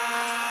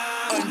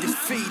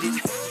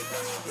undefeated.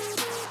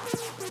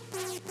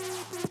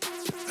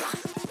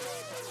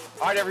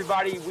 All right,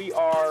 everybody, we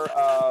are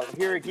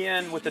here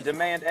again with the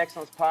Demand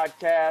Excellence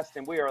Podcast,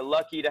 and we are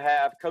lucky to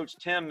have Coach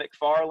Tim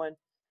McFarland.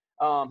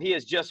 He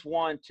has just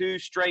won 2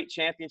 straight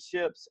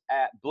championships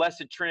at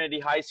Blessed Trinity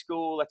High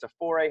School. That's a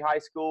 4A high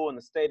school in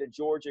the state of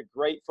Georgia.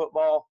 Great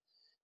football,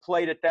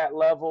 played at that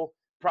level.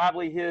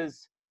 Probably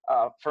his,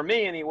 for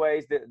me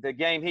anyways, the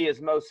game he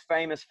is most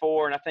famous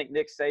for, and I think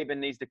Nick Saban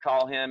needs to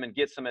call him and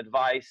get some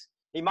advice.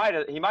 He might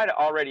have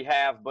already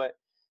have, but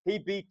he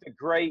beat the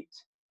great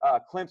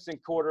Clemson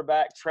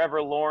quarterback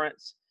Trevor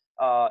Lawrence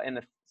in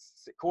the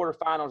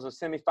quarterfinals or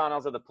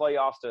semifinals of the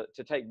playoffs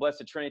to take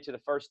Blessed Trinity to the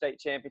first state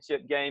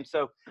championship game.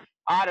 So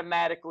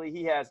automatically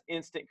he has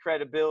instant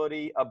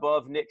credibility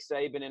above Nick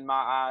Saban in my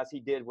eyes. He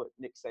did what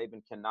Nick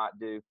Saban cannot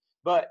do.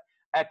 But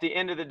at the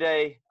end of the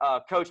day,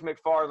 Coach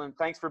McFarland,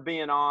 thanks for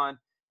being on.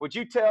 Would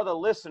you tell the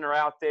listener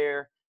out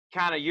there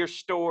kind of your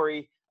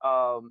story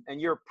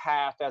and your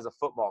path as a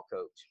football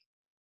coach?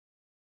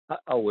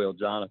 I will,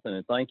 Jonathan,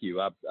 and thank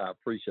you. I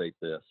appreciate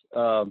this.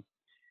 No,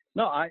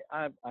 I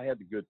had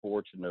the good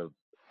fortune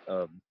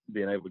of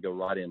being able to go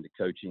right into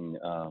coaching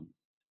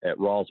at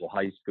Roswell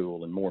High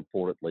School, and more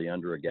importantly,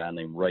 under a guy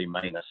named Ray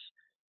Manus,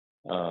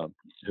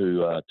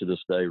 who to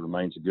this day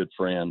remains a good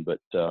friend, but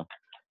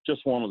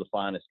just one of the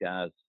finest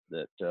guys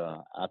that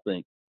I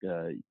think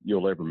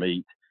you'll ever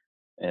meet,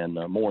 and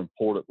more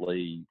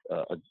importantly,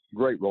 a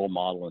great role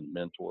model and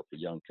mentor for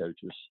young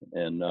coaches.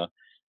 And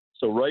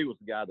so Ray was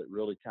the guy that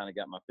really kind of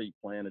got my feet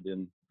planted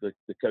in the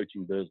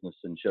coaching business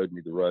and showed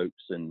me the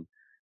ropes, and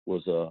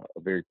was a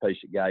very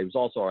patient guy. He was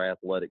also our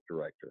athletic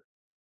director.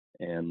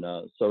 And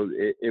so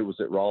it was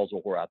at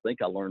Roswell where I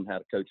think I learned how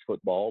to coach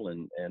football,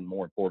 and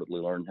more importantly,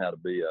 learned how to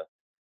be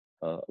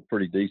a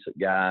pretty decent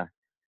guy,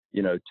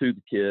 you know, to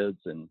the kids.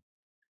 And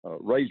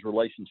Ray's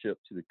relationship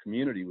to the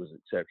community was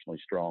exceptionally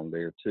strong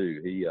there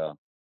too.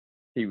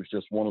 He was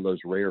just one of those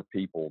rare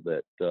people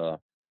that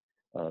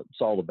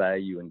saw the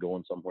value in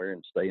going somewhere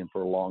and staying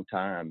for a long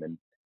time,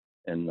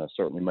 and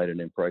certainly made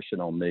an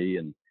impression on me.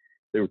 And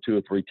there were 2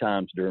 or 3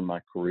 times during my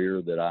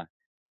career that I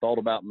thought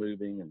about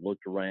moving and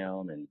looked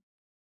around,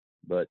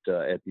 but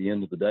at the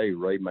end of the day,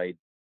 Ray made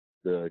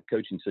the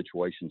coaching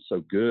situation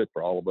so good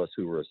for all of us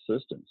who were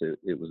assistants.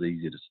 It was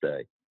easy to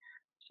stay.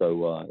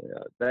 So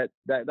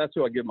that's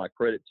who I give my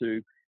credit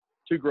to.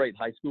 2 great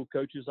high school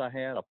coaches I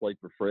had. I played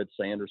for Fred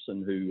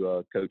Sanderson,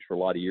 who coached for a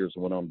lot of years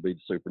and went on to be the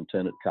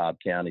superintendent of Cobb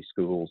County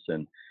Schools,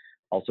 and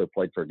also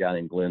played for a guy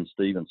named Glenn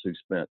Stevens, who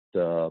spent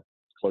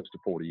close to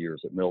 40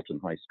 years at Milton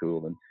High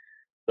School. And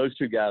those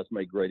 2 guys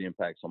made great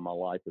impacts on my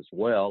life as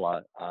well.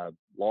 I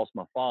lost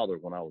my father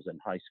when I was in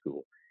high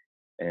school,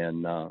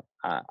 and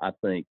I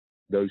think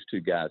those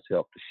 2 guys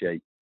helped to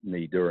shape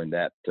me during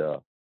that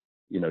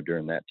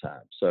during that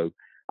time. So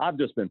I've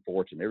just been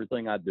fortunate.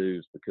 Everything I do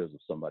is because of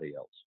somebody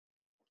else.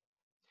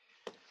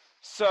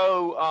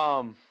 So,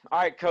 all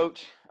right,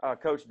 Coach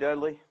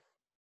Dudley.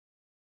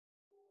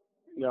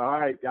 Yeah, all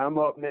right, I'm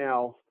up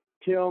now.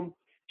 Tim,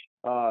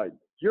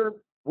 you're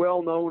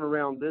well known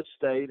around this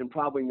state and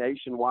probably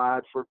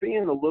nationwide for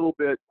being a little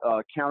bit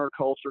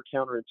counterculture,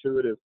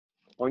 counterintuitive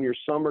on your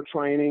summer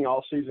training,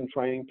 all-season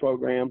training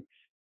program.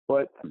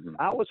 But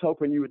I was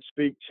hoping you would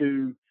speak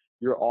to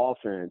your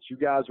offense. You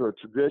guys are a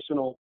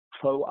traditional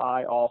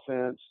pro-I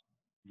offense,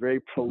 very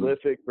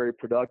prolific, very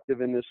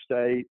productive in this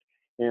state.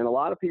 And a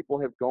lot of people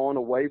have gone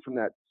away from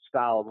that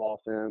style of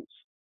offense,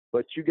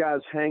 but you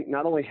guys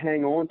not only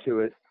hang on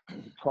to it,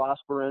 you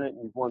prosper in it,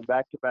 and you've won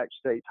back-to-back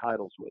state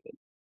titles with it.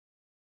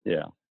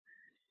 Yeah.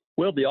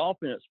 Well, the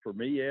offense for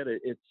me, Ed,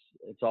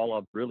 it's all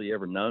I've really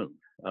ever known.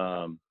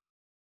 I'd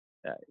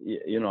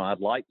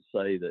like to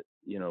say that,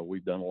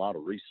 we've done a lot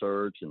of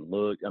research and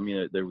look. I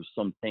mean, there was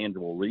some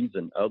tangible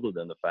reason other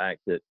than the fact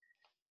that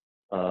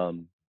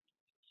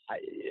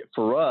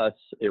for us,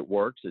 it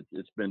works.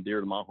 It's been dear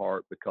to my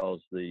heart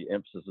because the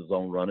emphasis is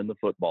on running the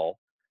football.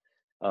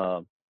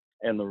 And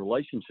the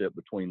relationship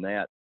between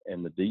that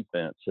and the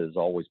defense has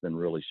always been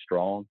really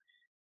strong.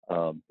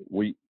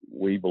 We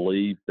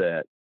believe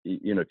that,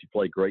 if you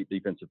play great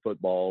defensive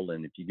football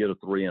and if you get a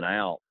 3 and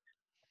out,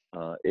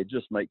 it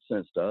just makes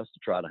sense to us to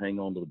try to hang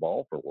on to the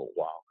ball for a little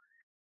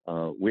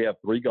while. We have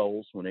 3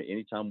 goals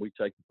anytime we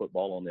take the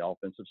football on the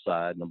offensive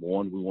side. Number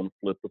 1, we want to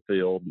flip the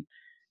field.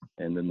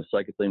 And then the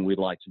second thing we'd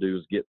like to do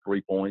is get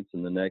 3 points.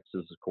 And the next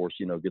is, of course,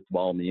 get the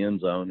ball in the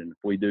end zone. And if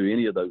we do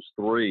any of those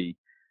 3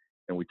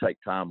 and we take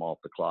time off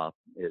the clock,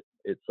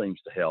 it seems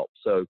to help.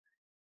 So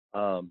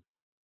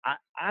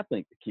I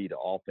think the key to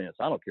offense,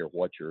 I don't care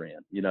what you're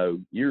in.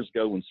 Years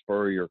ago when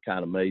Spurrier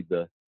kind of made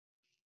the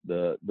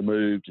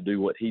move to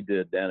do what he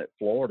did down at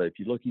Florida, if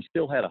you look, he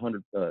still had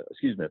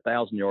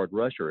 1,000-yard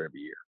rusher every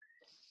year.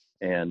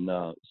 And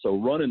so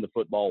running the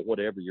football,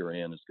 whatever you're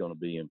in, is going to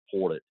be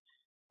important.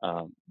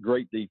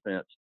 Great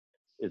defense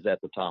is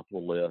at the top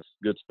of the list,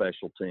 good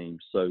special teams.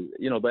 So,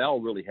 they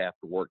all really have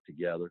to work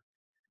together.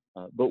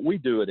 But we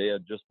do it,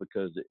 Ed, just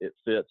because it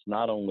fits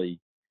not only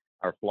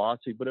our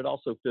philosophy, but it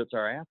also fits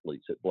our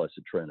athletes at Blessed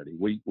Trinity.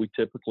 We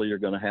typically are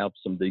going to have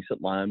some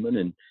decent linemen,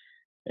 and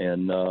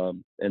and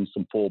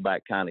some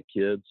fullback kind of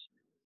kids.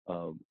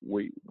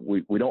 We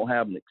don't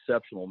have an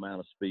exceptional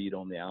amount of speed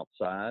on the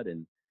outside,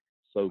 and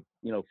so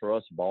for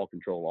us, ball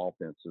control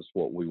offense is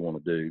what we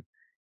want to do.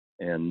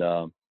 And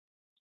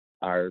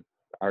our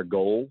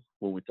goal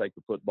when we take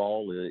the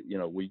football is,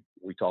 we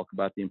talk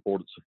about the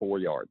importance of 4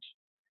 yards,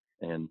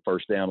 and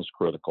first down is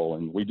critical.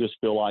 And we just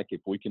feel like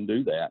if we can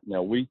do that,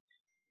 now we're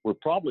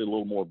probably a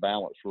little more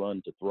balanced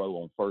run to throw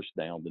on first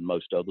down than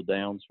most other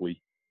downs.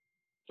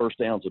 First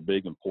down's a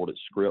big important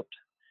script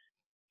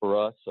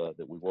for us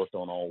that we worked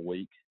on all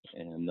week.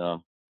 And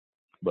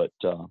but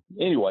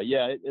anyway,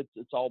 yeah,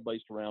 it's all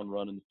based around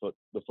running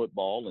the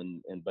football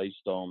and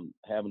based on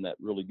having that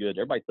really good.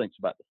 Everybody thinks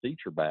about the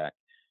feature back.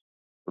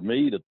 For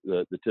me,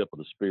 the tip of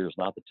the spear is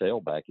not the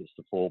tailback; it's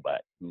the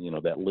fullback.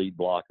 That lead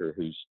blocker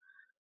who's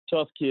a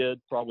tough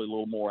kid, probably a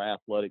little more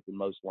athletic than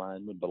most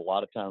linemen, but a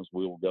lot of times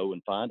we will go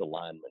and find a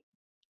lineman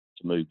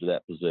to move to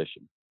that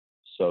position.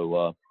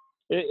 So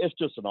it's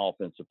just an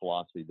offensive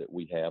philosophy that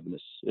we have, and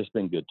it's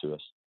been good to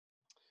us.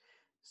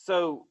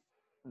 So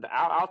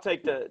I'll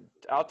take the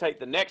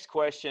next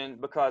question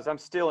because I'm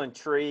still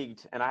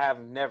intrigued, and I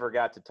have never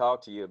got to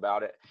talk to you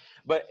about it.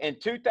 But in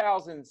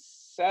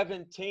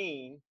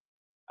 2017,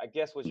 I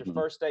guess was your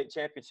first state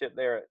championship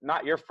there.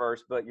 Not your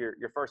first, but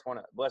your first one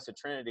at Blessed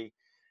Trinity.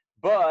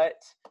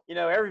 But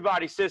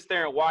everybody sits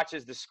there and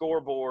watches the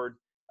scoreboard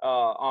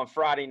on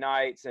Friday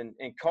nights, and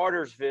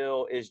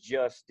Cartersville is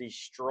just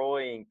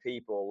destroying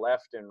people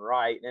left and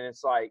right. And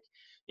it's like,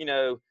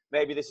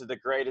 maybe this is the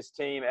greatest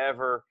team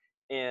ever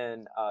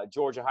in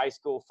Georgia high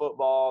school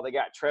football. They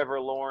got Trevor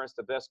Lawrence,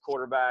 the best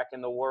quarterback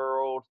in the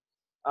world.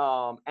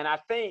 And I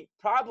think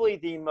probably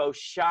the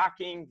most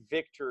shocking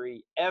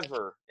victory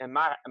ever in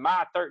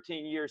my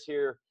 13 years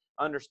here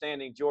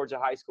understanding Georgia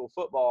high school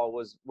football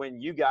was when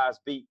you guys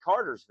beat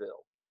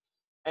Cartersville.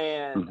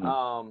 And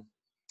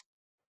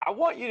I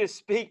want you to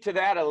speak to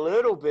that a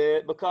little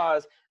bit,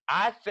 because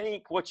I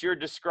think what you're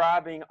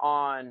describing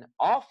on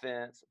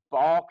offense,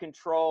 ball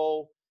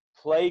control,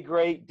 play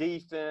great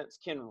defense,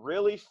 can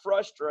really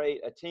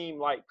frustrate a team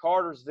like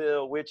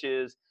Cartersville, which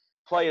is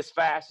play as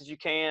fast as you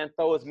can,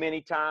 throw as many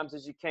times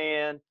as you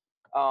can.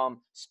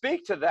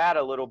 Speak to that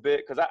a little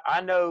bit, because I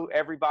know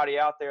everybody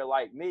out there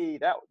like me,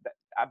 that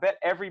I bet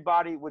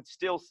everybody would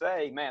still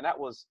say, man, that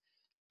was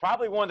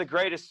probably one of the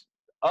greatest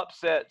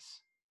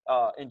upsets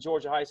in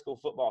Georgia high school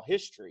football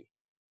history.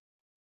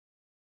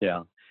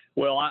 Yeah.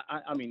 Well,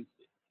 I mean,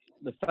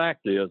 the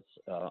fact is,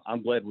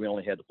 I'm glad we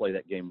only had to play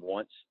that game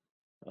once.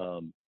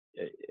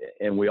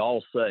 And we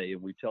all say,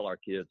 and we tell our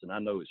kids, and I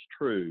know it's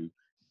true,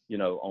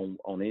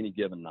 on any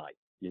given night,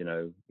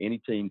 any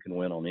team can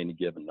win on any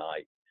given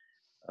night.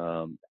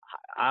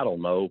 I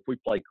don't know if we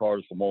played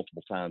Cartersville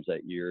multiple times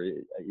that year,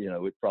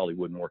 it probably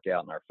wouldn't work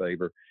out in our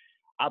favor.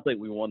 I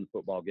think we won the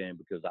football game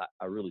because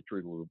I really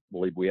truly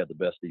believe we had the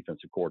best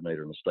defensive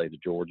coordinator in the state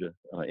of Georgia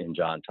in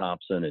John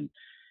Thompson.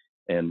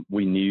 And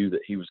we knew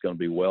that he was going to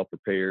be well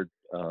prepared.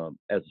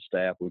 As a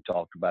staff, we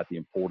talked about the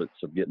importance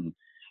of getting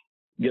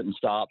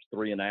stops,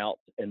 3 and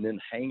outs, and then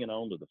hanging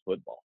on to the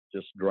football,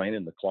 just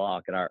draining the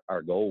clock. And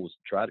our goal was to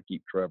try to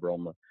keep Trevor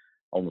on the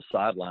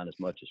sideline as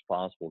much as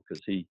possible,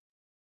 because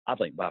I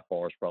think by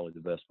far is probably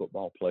the best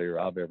football player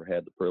I've ever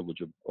had the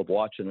privilege of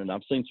watching. And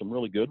I've seen some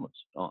really good ones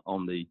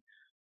on the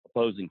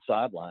opposing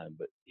sideline,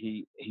 but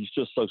he's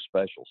just so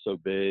special, so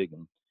big.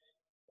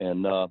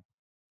 And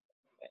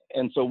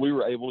so we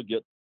were able to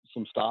get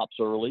some stops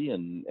early,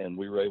 and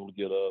we were able to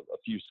get a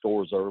few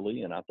scores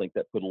early. And I think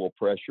that put a little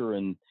pressure,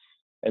 and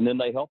then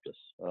they helped us.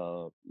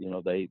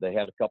 They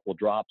had a couple of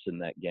drops in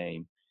that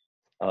game.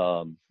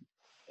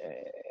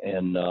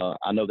 And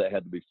I know that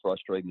had to be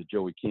frustrating to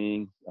Joey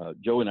King.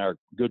 Joey and I are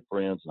good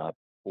friends, and I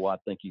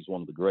think he's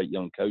one of the great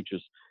young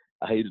coaches.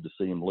 I hated to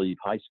see him leave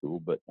high school,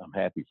 but I'm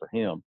happy for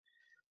him.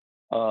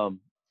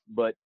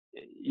 But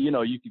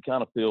you could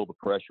kind of feel the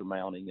pressure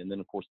mounting, and then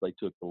of course they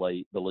took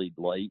the lead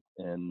late,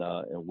 and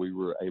we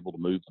were able to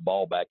move the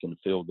ball back into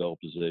field goal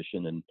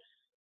position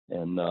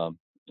and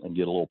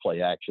get a little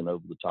play action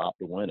over the top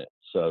to win it.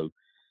 So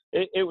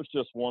it was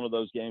just one of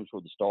those games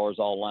where the stars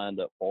all lined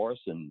up for us,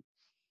 and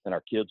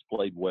our kids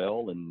played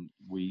well, and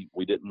we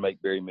didn't make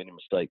very many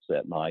mistakes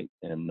that night.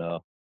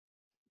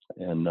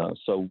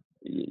 So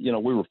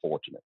we were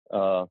fortunate.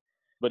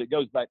 But it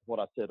goes back to what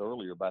I said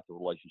earlier about the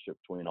relationship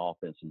between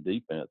offense and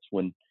defense.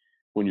 When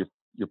you're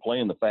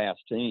playing the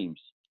fast teams,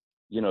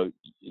 you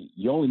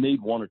only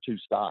need 1 or 2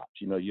 stops.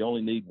 You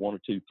only need 1 or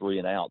 2 3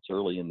 and outs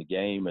early in the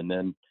game, and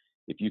then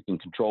if you can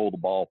control the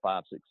ball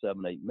 5, 6,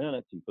 7, 8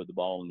 minutes and put the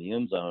ball in the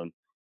end zone,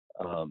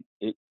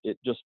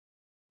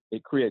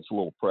 it creates a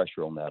little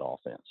pressure on that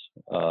offense.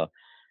 But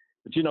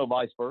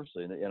vice versa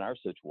in our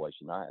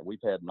situation,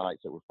 we've had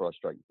nights that were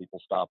frustrating.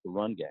 People stop the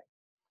run game,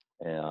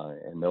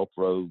 and they'll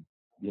throw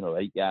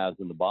 8 guys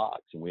in the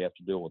box, and we have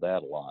to deal with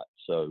that a lot.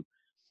 So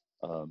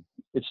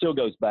it still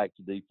goes back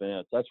to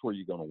defense. That's where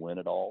you're going to win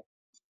it all.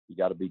 You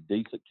got to be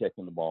decent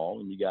kicking the ball,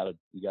 and you got to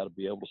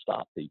be able to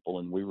stop people.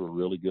 And we were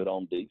really good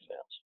on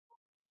defense.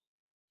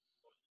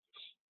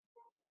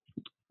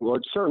 Well,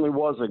 it certainly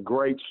was a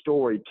great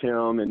story,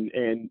 Tim,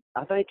 and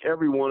I think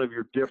every one of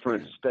your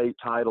different state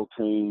title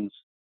teams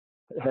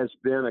has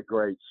been a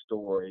great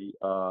story,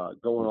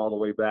 going all the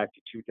way back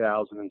to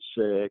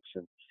 2006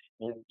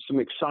 and some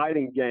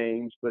exciting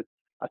games. But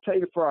I tell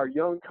you, for our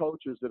young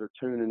coaches that are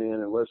tuning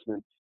in and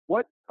listening,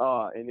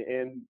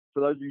 and for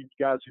those of you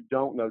guys who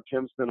don't know,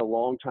 Tim's been a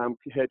long-time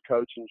head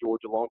coach in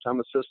Georgia, long-time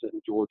assistant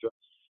in Georgia.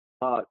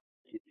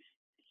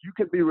 You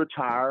could be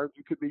retired,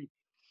 you could be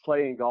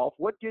playing golf.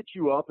 What gets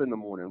you up in the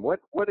morning? What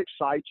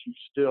excites you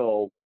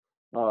still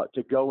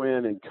to go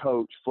in and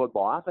coach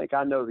football? I think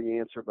I know the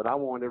answer, but I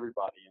want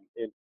everybody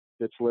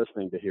that's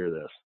listening to hear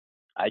this.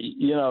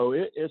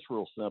 It's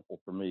real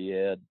simple for me,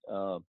 Ed.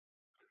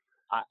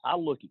 I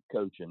look at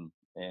coaching,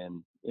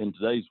 and in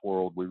today's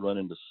world, we run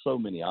into so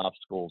many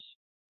obstacles.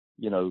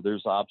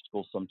 There's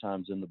obstacles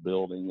sometimes in the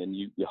building, and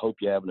you hope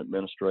you have an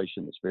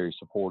administration that's very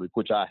supportive,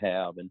 which I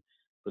have,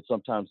 but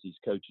sometimes these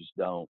coaches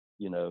don't,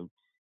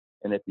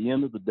 And at the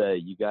end of the day,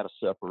 you got to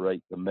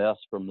separate the mess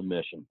from the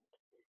mission,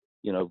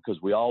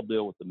 because we all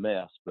deal with the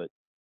mess. But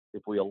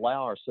if we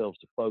allow ourselves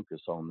to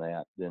focus on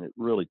that, then it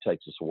really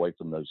takes us away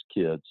from those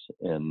kids.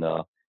 And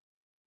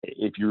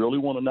if you really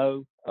want to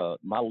know,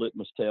 my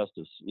litmus test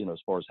is,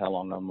 as far as how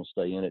long I'm going to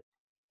stay in it,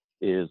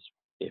 is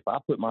if I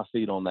put my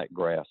feet on that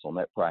grass, on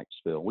that practice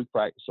field. We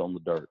practice on the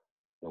dirt,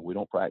 and we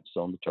don't practice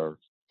on the turf.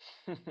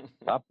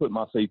 If I put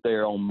my feet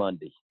there on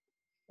Monday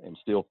and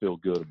still feel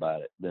good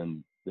about it,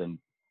 then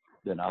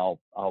I'll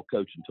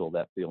coach until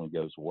that feeling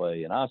goes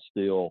away. And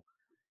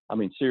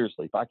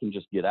seriously, if I can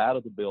just get out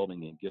of the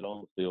building and get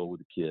on the field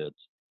with the kids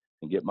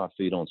and get my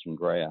feet on some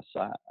grass,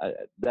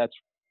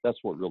 that's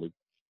what really,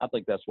 I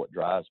think that's what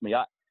drives me.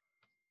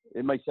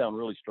 It may sound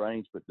really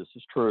strange, but this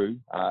is true.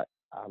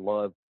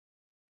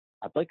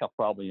 I think I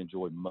probably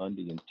enjoy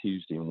Monday and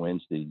Tuesday and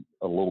Wednesday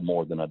a little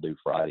more than I do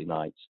Friday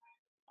nights.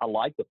 I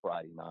like the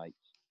Friday nights,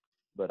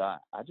 but I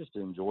just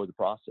enjoy the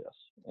process.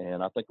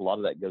 And I think a lot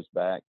of that goes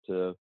back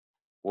to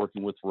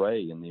working with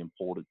Ray and the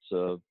importance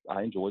of,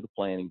 I enjoy the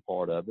planning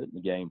part of it and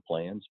the game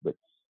plans, but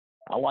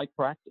I like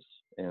practice,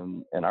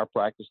 and our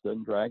practice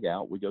doesn't drag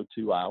out. We go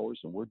 2 hours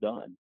and we're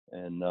done.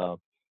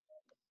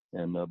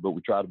 But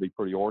we try to be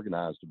pretty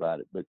organized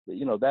about it. But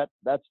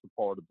that's the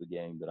part of the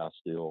game that I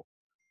still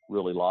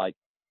really like.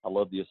 I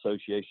love the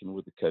association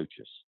with the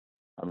coaches.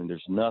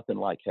 There's nothing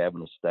like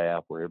having a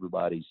staff where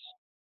everybody's,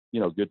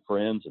 good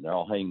friends and they're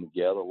all hanging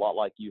together, a lot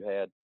like you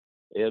had,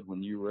 Ed,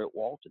 when you were at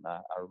Walton.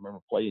 I remember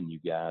playing you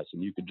guys,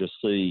 and you could just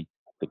see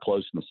the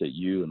closeness that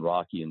you and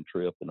Rocky and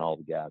Tripp and all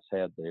the guys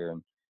had there.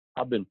 And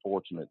I've been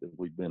fortunate that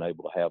we've been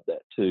able to have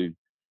that too.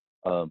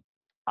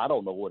 I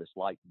don't know what it's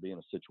like to be in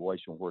a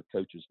situation where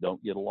coaches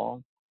don't get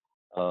along.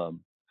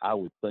 I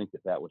would think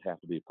that would have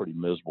to be a pretty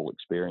miserable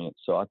experience.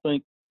 So I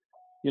think,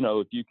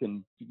 if you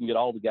can get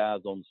all the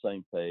guys on the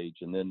same page,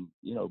 and then,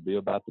 be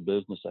about the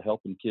business of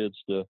helping kids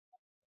to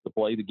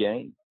play the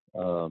game.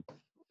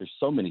 There's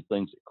so many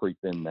things that creep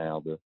in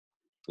now. The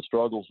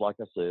struggles, like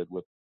I said,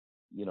 with,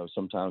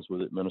 sometimes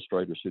with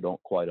administrators who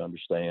don't quite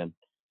understand,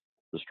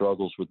 the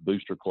struggles with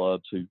booster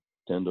clubs who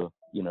tend to,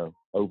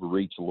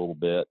 overreach a little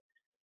bit,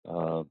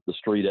 the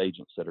street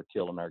agents that are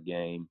killing our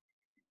game,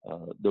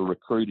 the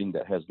recruiting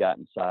that has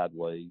gotten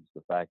sideways,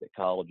 the fact that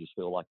colleges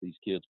feel like these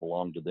kids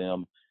belong to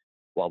them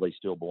while they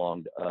still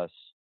belong to us.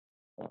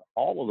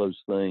 All of those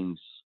things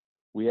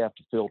we have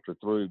to filter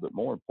through, but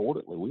more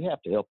importantly, we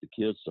have to help the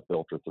kids to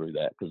filter through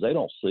that, because they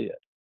don't see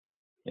it.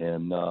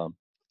 And,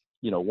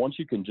 once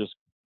you can just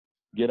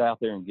get out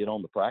there and get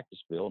on the practice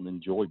field and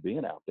enjoy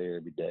being out there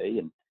every day.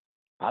 And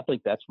I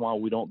think that's why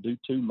we don't do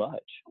too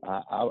much.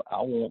 I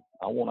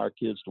want our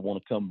kids to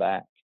want to come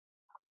back.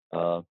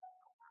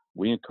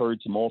 We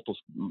encourage a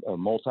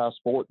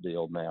multi-sport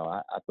deal now.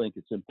 I think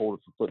it's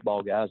important for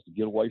football guys to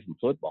get away from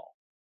football.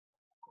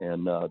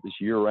 And this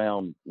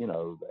year-round,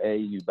 the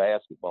AAU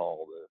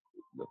basketball,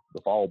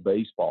 the fall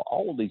baseball,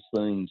 all of these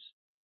things,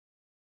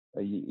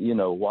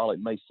 while it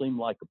may seem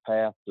like a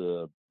path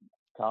to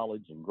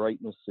college and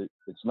greatness,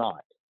 it's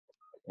not.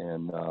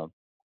 And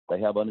they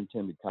have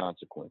unintended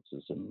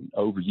consequences and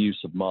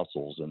overuse of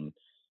muscles. And,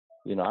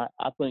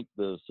 I think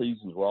the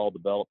seasons were all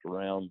developed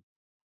around,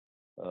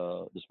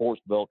 the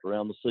sports developed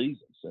around the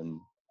seasons. And,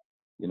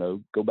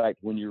 go back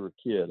to when you were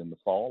a kid. In the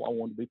fall, I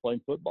wanted to be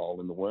playing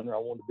football. In the winter, I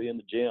wanted to be in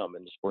the gym.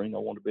 In the spring, I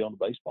wanted to be on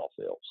the baseball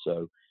field.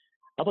 So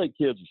I think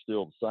kids are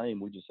still the same.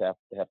 We just have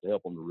to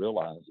help them to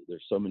realize that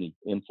there's so many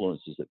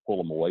influences that pull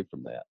them away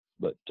from that.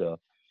 But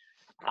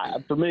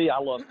for me, I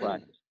love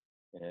practice,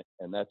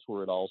 and that's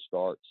where it all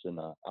starts. And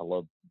I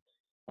love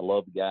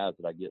the guys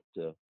that I get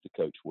to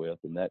coach with,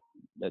 and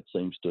that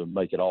seems to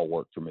make it all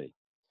work for me.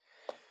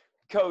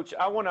 Coach,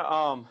 I want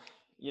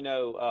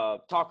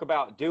to talk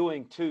about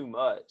doing too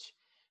much,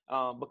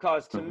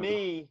 because to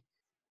me,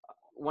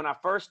 when I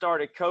first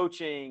started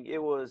coaching, it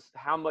was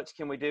how much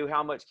can we do?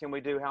 How much can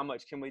we do? How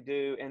much can we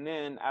do? And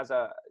then as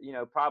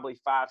probably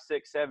 5,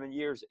 6, 7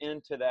 years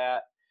into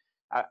that,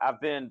 I've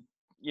been,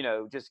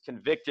 just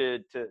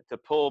convicted to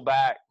pull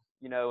back,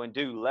 and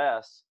do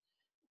less.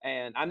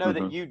 And I know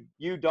that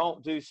you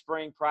don't do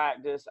spring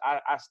practice.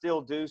 I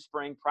still do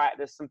spring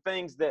practice. Some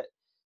things that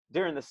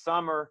during the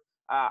summer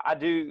I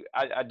do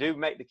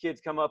make the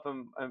kids come up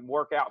and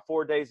work out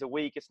 4 days a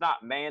week. It's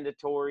not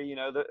mandatory. You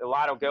know, a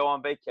lot will go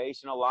on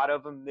vacation. A lot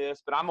of them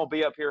miss. But I'm going to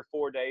be up here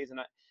 4 days. And,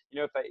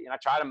 I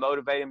try to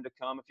motivate them to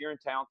come. If you're in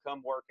town,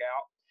 come work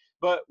out.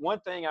 But one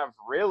thing I've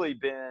really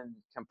been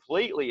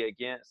completely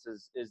against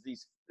is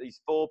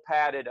these full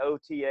padded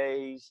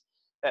OTAs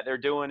that they're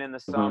doing in the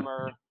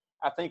summer.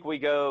 I think we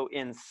go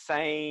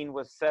insane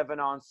with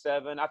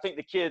 7-on-7. I think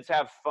the kids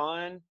have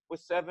fun with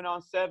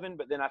 7-on-7,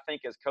 but then I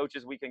think as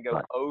coaches we can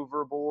go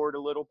overboard a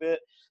little bit.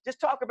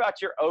 Just talk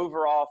about your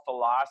overall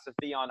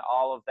philosophy on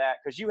all of that,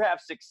 because you have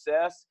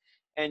success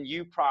and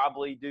you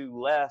probably do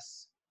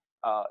less.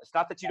 It's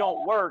not that you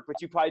don't work,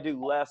 but you probably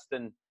do less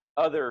than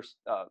other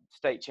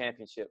state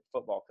championship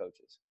football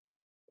coaches.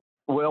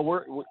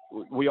 Well,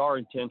 we are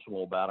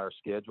intentional about our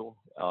schedule.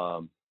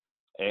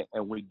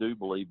 And we do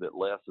believe that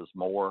less is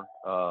more.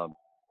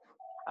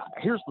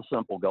 Here's the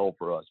simple goal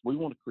for us. We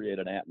want to create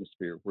an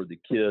atmosphere where the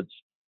kids,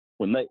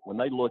 when they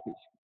look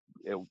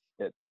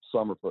at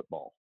summer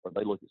football, or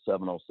they look at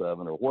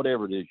 7-on-7 or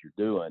whatever it is you're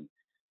doing,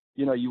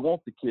 you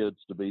want the kids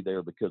to be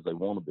there because they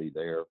want to be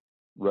there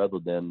rather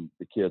than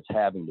the kids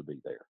having to be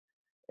there.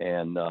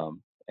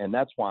 And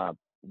that's why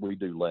we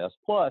do less.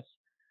 Plus,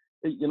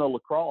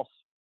 lacrosse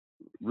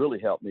really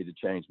helped me to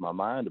change my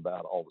mind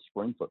about all the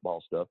spring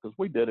football stuff, because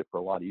we did it for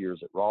a lot of years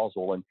at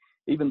Roswell. And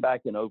even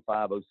back in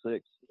 05,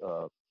 06,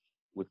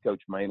 with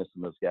Coach Manus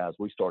and those guys,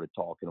 we started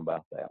talking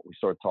about that. We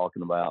started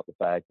talking about the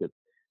fact that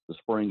the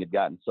spring had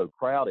gotten so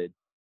crowded.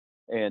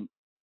 And,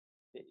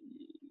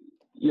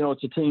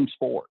 it's a team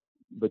sport,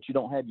 but you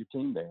don't have your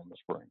team there in the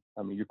spring.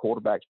 I mean, your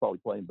quarterback's probably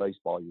playing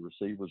baseball, your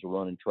receivers are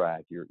running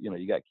track, you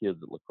got kids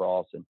at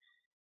lacrosse.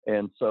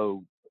 And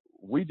so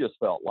we just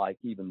felt like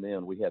even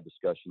then we had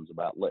discussions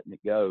about letting it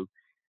go.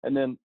 And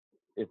then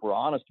if we're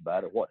honest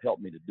about it, what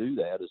helped me to do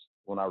that is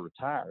when I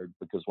retired,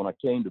 because when I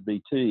came to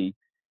BT,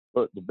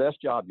 look, the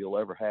best job you'll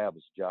ever have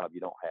is a job you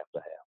don't have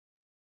to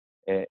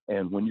have.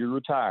 And when you're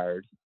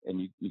retired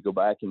and you go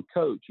back and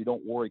coach, you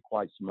don't worry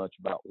quite so much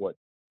about what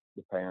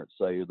the parents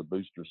say or the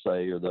boosters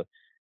say or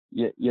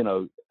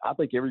I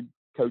think every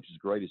coach's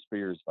greatest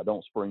fear is if I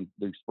don't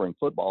do spring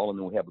football and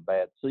then we have a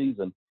bad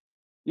season,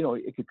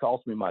 it could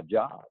cost me my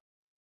job.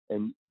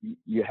 And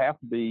you have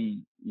to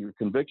your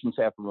convictions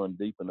have to run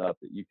deep enough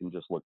that you can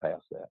just look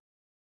past that.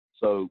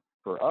 So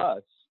for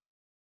us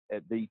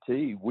at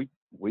BT,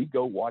 we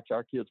go watch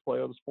our kids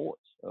play other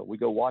sports. We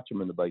go watch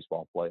them in the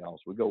baseball playoffs.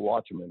 We go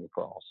watch them in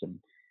lacrosse and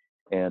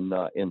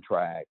in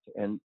track.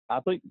 And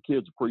I think the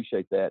kids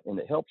appreciate that, and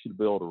it helps you to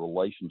build a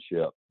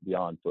relationship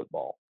beyond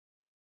football.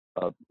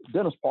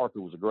 Dennis Parker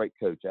was a great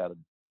coach out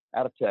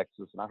of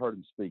Texas, and I heard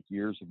him speak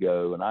years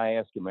ago, and I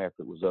asked him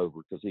after it was over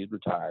because he'd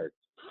retired.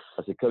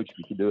 I said, Coach, if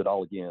you could do it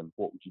all again,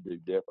 what would you do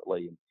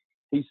differently? And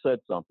he said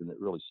something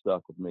that really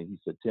stuck with me. He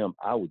said, Tim,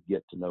 I would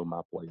get to know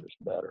my players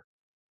better.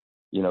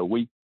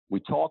 We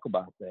talk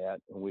about that,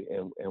 and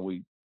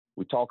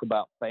we talk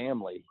about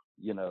family,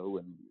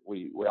 and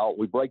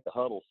we break the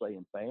huddle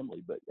saying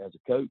family, but as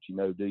a coach,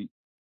 do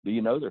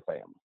you know their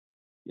family?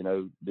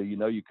 Do you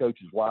know your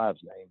coach's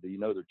wife's name? Do you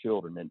know their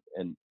children?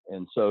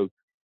 And so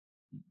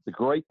the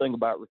great thing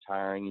about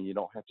retiring, and you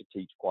don't have to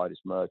teach quite as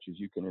much, is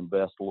you can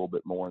invest a little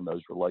bit more in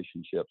those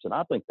relationships. And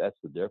I think that's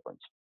the difference.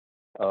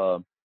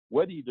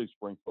 Whether you do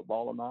spring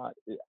football or not,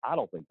 I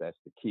don't think that's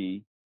the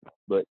key.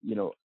 But,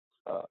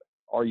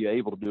 are you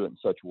able to do it in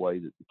such a way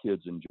that the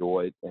kids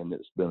enjoy it and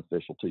it's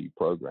beneficial to your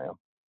program?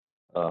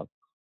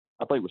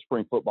 I think with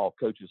spring football,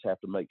 coaches have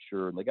to make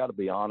sure, and they got to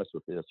be honest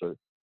with this, or,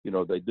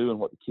 are they doing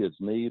what the kids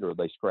need, or are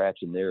they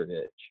scratching their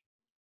itch?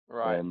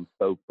 Right. And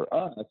so for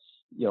us,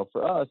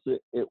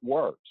 it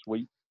works.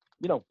 We,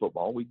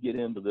 football, we get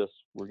into this,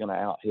 we're going to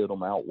out-hit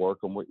them,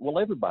 outwork them. Well,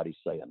 everybody's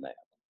saying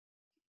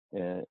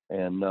that.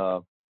 And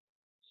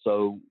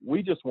so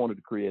we just wanted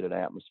to create an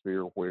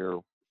atmosphere where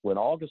when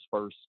August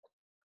 1st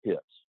hits,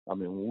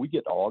 when we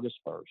get to August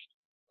 1st,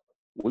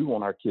 we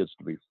want our kids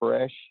to be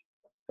fresh,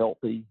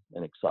 healthy,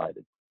 and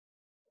excited.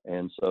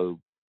 And so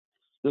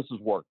this has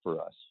worked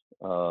for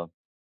us.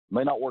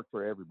 May not work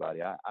for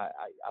everybody. I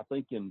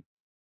think in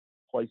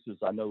places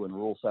I know in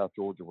rural South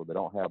Georgia where they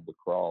don't have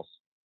lacrosse,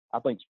 I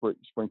think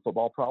spring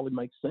football probably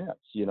makes sense.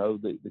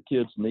 The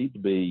kids need to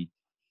be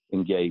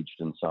engaged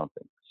in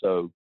something.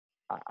 So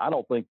I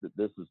don't think that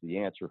this is the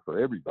answer for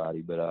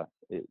everybody, but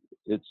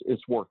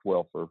it's worked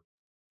well for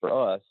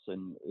us,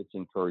 and it's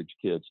encouraged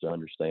kids to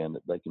understand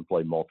that they can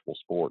play multiple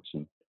sports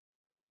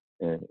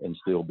and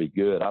still be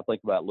good. I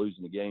think about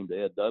losing a game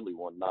to Ed Dudley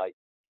one night,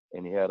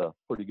 and he had a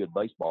pretty good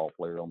baseball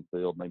player on the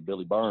field named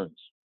Billy Burns,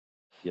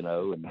 and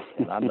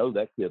I know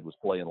that kid was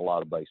playing a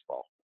lot of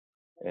baseball.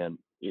 And,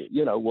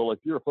 well, if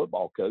you're a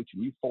football coach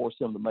and you force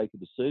him to make a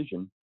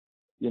decision,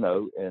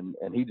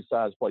 and he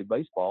decides to play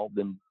baseball,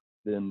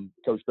 then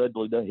Coach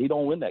Dudley, he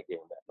don't win that game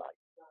that night,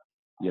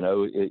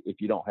 if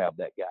you don't have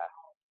that guy.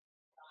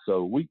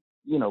 So we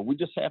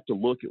just have to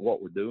look at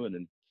what we're doing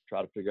and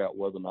try to figure out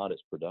whether or not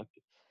it's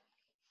productive.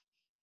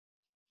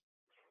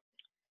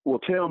 Well,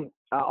 Tim,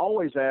 I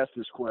always ask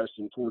this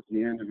question towards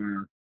the end of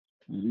our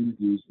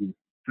interviews with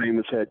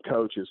famous head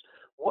coaches.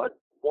 What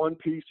one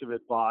piece of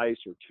advice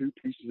or two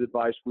pieces of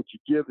advice would you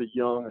give the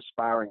young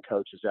aspiring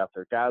coaches out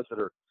there, guys that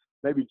are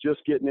maybe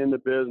just getting into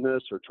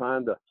business or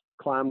trying to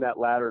climb that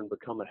ladder and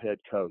become a head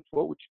coach?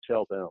 What would you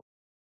tell them?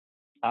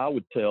 I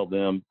would tell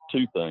them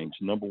two things.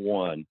 Number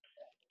one,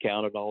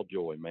 count it all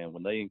joy, man.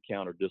 When they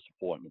encounter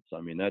disappointments,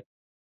 I mean, that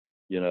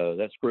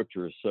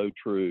scripture is so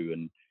true.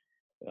 And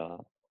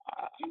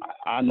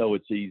I know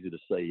it's easy to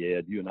say,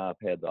 Ed, you and I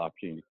have had the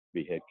opportunity to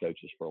be head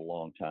coaches for a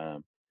long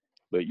time,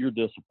 but your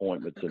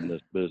disappointments in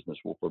this business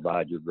will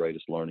provide your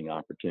greatest learning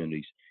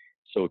opportunities.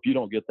 So if you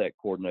don't get that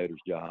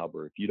coordinator's job,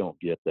 or if you don't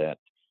get that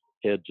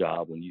head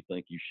job when you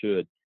think you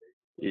should,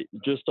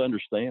 just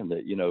understand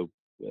that,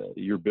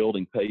 you're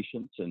building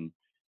patience, and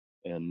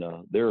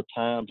there are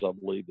times I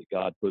believe that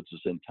God puts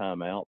us in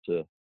timeout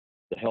to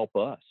help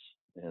us.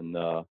 And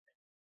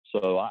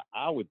so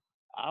I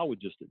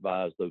would just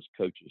advise those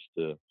coaches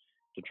to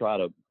try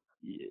to,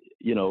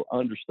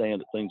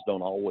 understand that things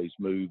don't always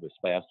move as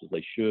fast as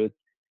they should.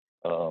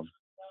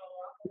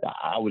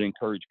 I would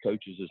encourage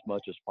coaches as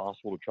much as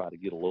possible to try to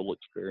get a little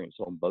experience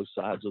on both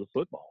sides of the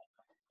football.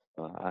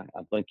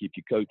 I think if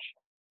you coach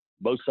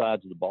both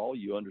sides of the ball,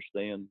 you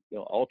understand,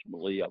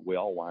 ultimately we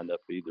all wind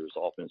up either as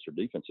offense or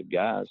defensive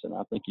guys. And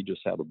I think you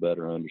just have a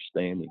better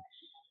understanding,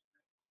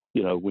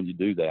 when you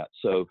do that.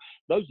 So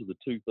those are the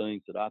two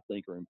things that I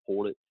think are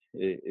important,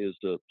 is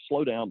to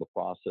slow down the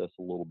process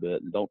a little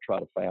bit and don't try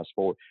to fast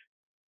forward.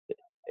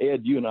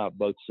 Ed, you and I have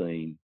both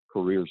seen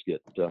careers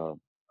get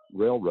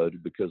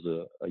railroaded because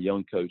a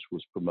young coach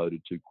was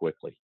promoted too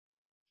quickly.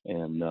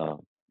 And,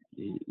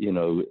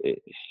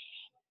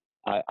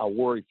 I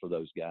worry for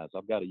those guys.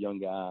 I've got a young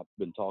guy I've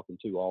been talking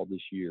to all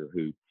this year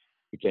who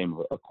became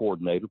a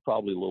coordinator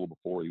probably a little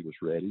before he was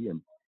ready,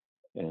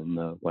 and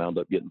wound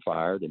up getting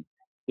fired. And,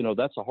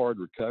 that's a hard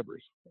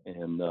recovery.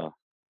 And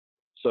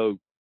so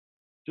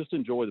just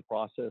enjoy the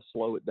process,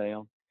 slow it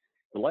down.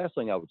 The last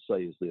thing I would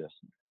say is this: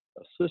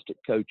 assistant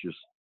coaches,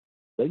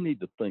 they need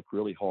to think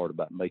really hard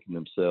about making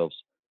themselves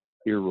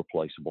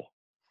irreplaceable.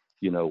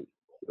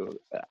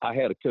 I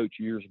had a coach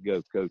years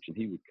ago, and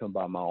he would come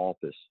by my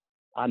office,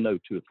 I know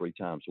 2 or 3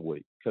 times a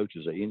week. Coach,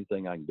 is there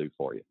anything I can do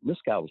for you? And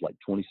this guy was like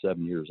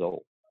 27 years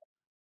old.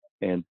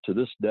 And to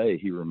this day,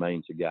 he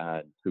remains a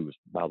guy who was,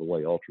 by the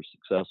way, ultra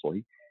successful.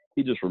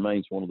 He just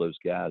remains one of those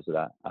guys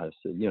that I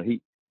said,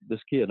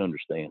 this kid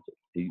understands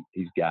it.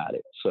 He's got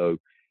it. So,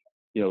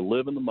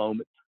 live in the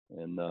moment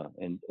and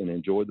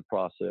enjoy the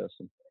process,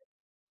 and,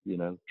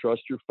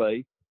 trust your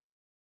faith,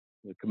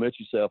 commit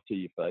yourself to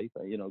your faith.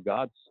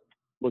 God's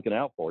looking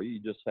out for you. You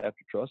just have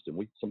to trust him.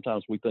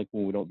 Sometimes we think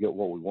when we don't get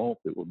what we want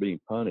that we're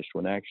being punished,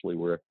 when actually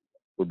we're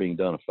being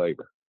done a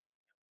favor.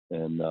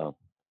 And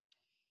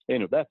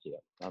that's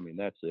it. I mean,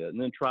 that's it.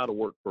 And then try to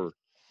work for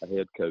a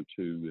head coach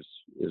who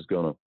is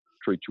going to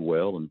treat you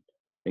well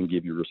and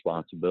give you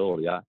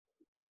responsibility.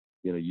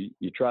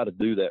 You try to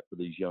do that for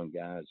these young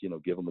guys,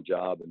 give them a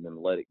job and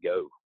then let it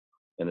go.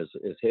 And as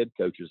head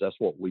coaches, that's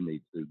what we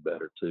need to do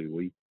better too.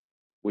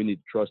 We need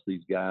to trust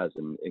these guys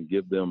and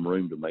give them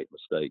room to make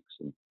mistakes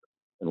and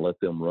let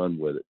them run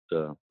with it.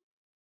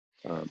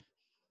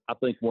 I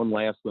think one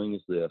last thing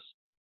is this: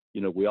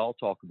 we all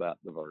talk about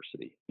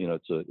diversity.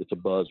 It's a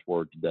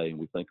buzzword today, and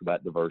we think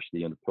about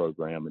diversity in the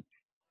program. And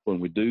when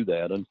we do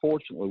that,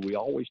 unfortunately, we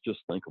always just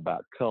think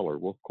about color.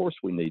 Well, of course,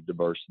 we need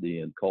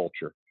diversity in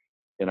culture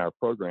in our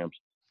programs,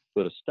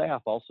 but a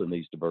staff also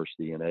needs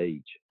diversity in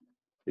age.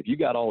 If you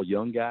got all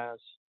young guys,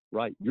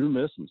 right, you're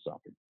missing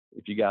something.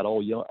 If you got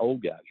all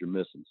old guys, you're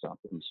missing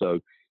something. So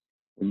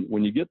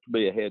when you get to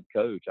be a head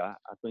coach, I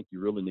think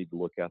you really need to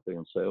look out there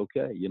and say,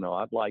 okay,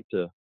 I'd like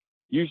to.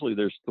 Usually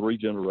there's 3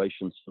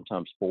 generations,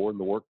 sometimes 4 in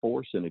the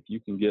workforce, and if you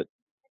can get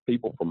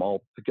people from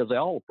all, because they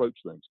all approach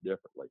things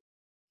differently.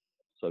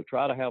 So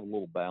try to have a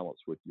little balance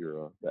with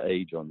the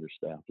age on your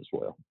staff as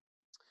well.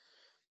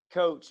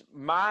 Coach,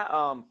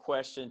 my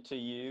question to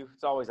you,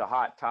 it's always a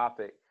hot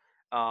topic,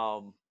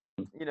 and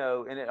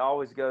it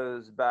always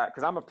goes back,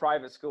 because I'm a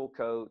private school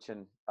coach,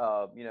 and,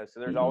 so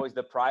there's always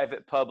the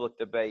private public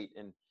debate.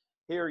 And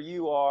here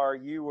you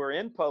were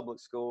in public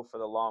school for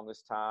the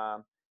longest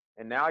time,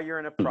 and now you're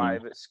in a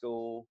private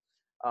school.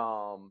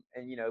 And,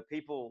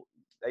 people,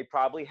 they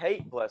probably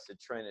hate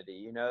Blessed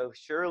Trinity.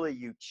 Surely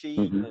you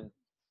cheat. And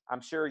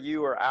I'm sure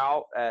you were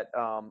out at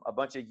a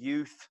bunch of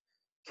youth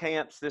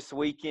camps this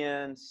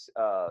weekend,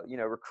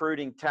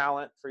 recruiting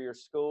talent for your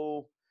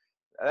school.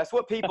 That's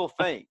what people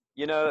think.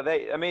 They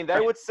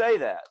would say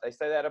that. They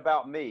say that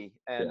about me.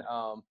 And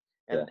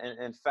and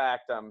in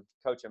fact, I'm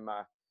coaching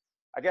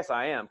I guess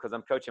I am, because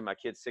I'm coaching my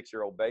kid's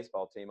 6-year-old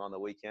baseball team on the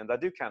weekends. I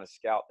do kind of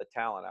scout the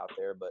talent out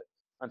there, but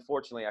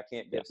unfortunately I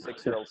can't give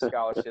 6-year-old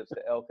scholarships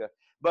to Elka.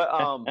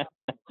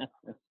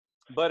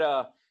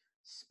 But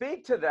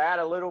speak to that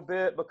a little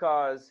bit,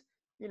 because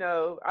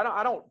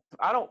I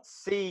don't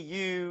see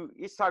you.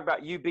 You talk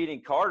about you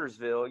beating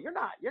Cartersville. You're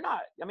not.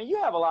 I mean,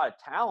 you have a lot of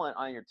talent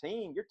on your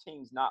team. Your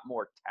team's not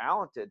more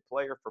talented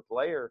player for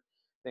player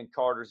than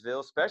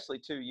Cartersville, especially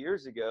 2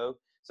 years ago.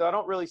 So I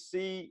don't really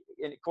see,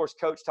 and of course,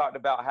 Coach talked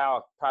about how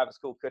a private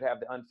school could have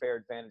the unfair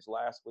advantage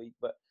last week,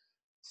 but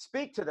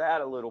speak to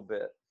that a little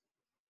bit.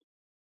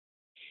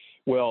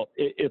 Well,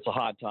 it's a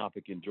hot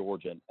topic in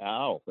Georgia, and I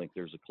don't think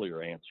there's a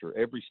clear answer.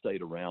 Every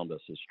state around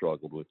us has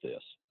struggled with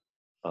this.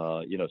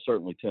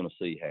 Certainly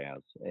Tennessee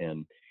has,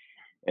 and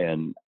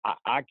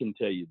I can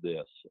tell you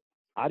this: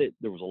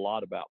 there was a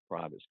lot about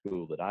private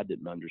school that I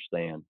didn't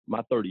understand.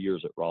 My 30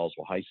 years at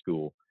Roswell High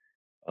School,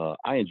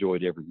 I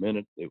enjoyed every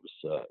minute. It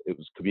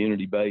was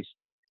community based.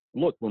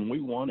 Look, when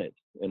we won it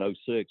in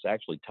 '06,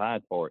 actually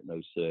tied for it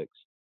in '06,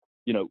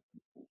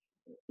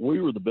 we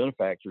were the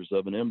benefactors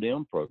of an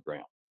MDM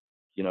program.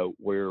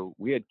 Where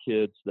we had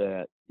kids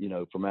that,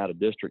 from out of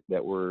district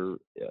that were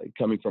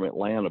coming from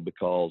Atlanta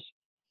because,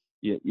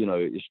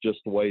 it's just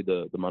the way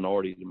the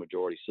minority to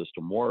majority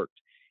system worked.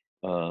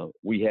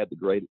 We had the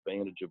great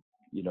advantage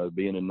of,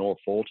 being in North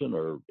Fulton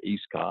or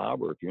East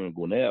Cobb, or if you're in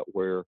Gwinnett,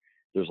 where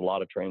there's a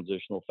lot of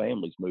transitional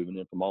families moving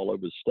in from all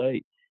over the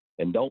state.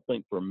 And don't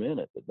think for a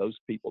minute that those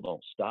people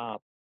don't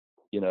stop,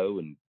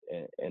 and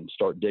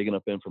start digging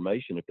up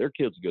information. If their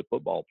kid's a good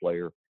football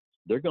player,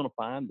 they're going to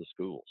find the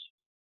schools.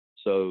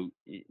 So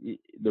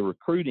the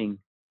recruiting,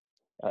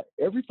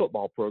 every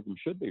football program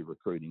should be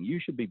recruiting. You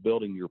should be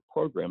building your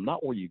program,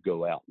 not where you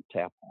go out and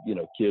tap,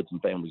 kids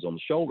and families on the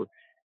shoulder,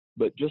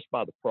 but just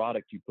by the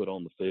product you put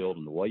on the field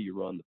and the way you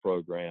run the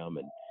program.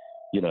 And,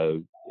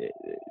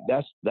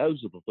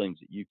 those are the things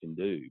that you can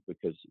do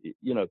because,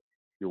 your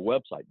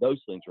website,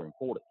 those things are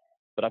important.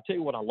 But I tell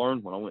you what I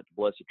learned when I went to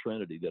Blessed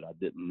Trinity that I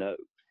didn't know.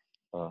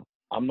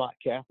 I'm not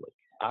Catholic.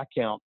 I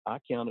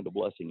counted a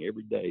blessing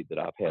every day that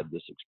I've had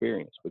this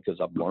experience because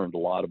I've learned a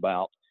lot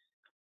about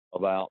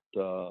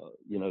the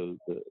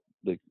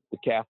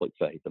Catholic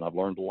faith, and I've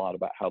learned a lot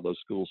about how those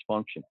schools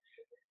function.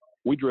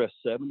 We dressed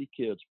 70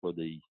 kids for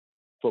the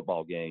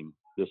football game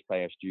this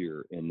past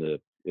year in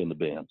the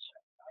Benz.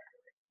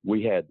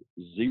 We had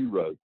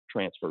 0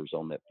 transfers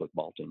on that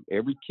football team.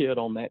 Every kid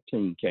on that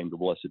team came to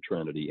Blessed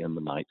Trinity in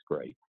the 9th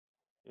grade.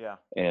 Yeah.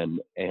 And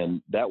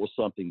that was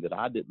something that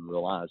I didn't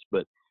realize,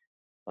 but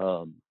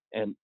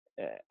and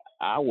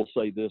I will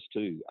say this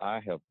too. I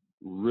have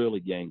really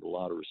gained a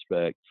lot of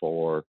respect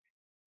for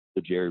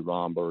the Jerry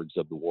Rombergs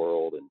of the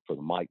world and for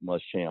the Mike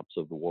Muschamps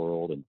of the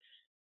world and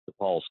the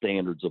Paul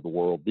Standards of the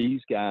world. These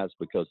guys,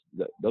 because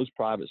those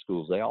private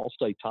schools, they all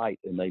stay tight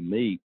and they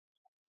meet.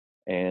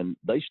 And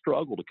they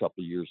struggled a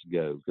couple of years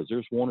ago because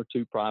there's 1 or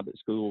 2 private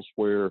schools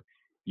where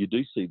you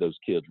do see those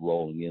kids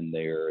rolling in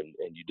there, and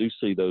you do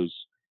see those,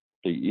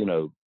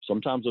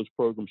 sometimes those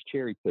programs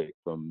cherry pick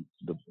from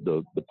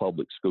the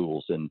public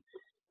schools, and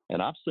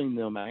I've seen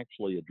them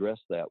actually address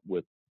that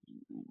with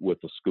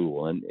the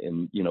school,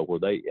 and where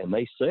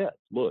they said,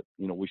 look,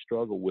 we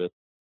struggle with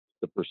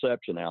the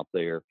perception out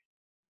there,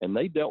 and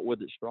they dealt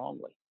with it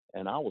strongly,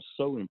 and I was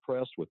so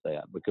impressed with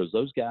that because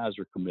those guys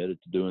are committed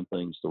to doing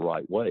things the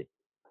right way.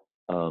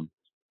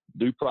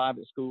 Do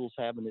private schools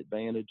have an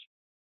advantage?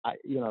 I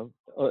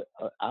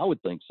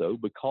would think so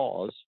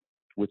because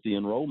with the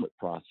enrollment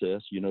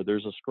process,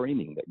 there's a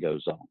screening that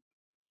goes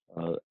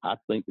on. I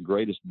think the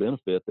greatest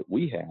benefit that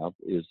we have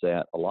is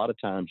that a lot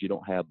of times you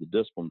don't have the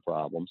discipline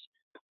problems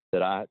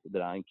that I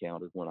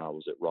encountered when I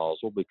was at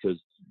Roswell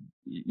because,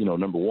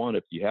 number one,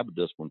 if you have a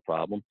discipline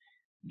problem,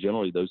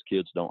 generally those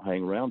kids don't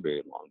hang around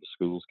very long. The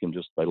schools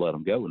they let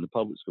them go. In the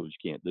public schools,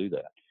 you can't do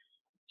that.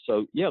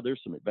 So, yeah,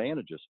 there's some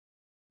advantages.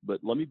 But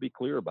let me be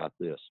clear about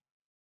this.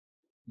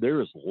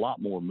 There is a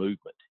lot more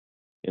movement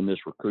in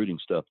this recruiting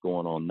stuff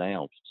going on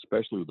now,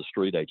 especially with the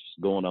street agents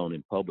going on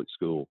in public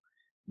school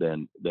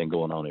than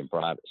going on in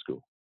private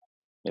school.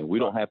 And we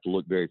don't have to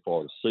look very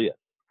far to see it,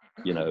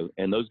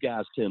 and those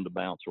guys tend to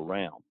bounce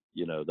around.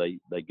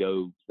 They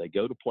go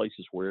to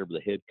places wherever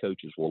the head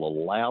coaches will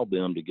allow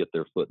them to get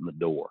their foot in the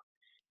door.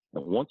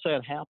 And once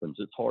that happens,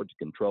 it's hard to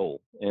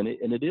control, and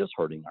it is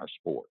hurting our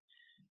sport.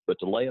 But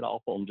to lay it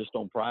off on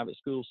private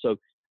schools, so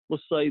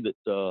let's say that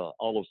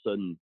all of a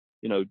sudden,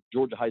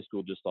 Georgia High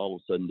School just all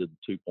of a sudden did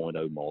the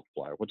 2.0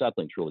 multiplier, which I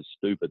think is really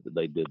stupid that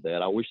they did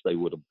that. I wish they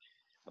would have.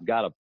 I've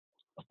got a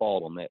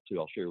thought on that too.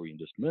 I'll share with you in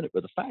just a minute.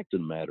 But the fact of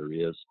the matter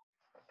is,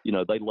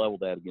 they leveled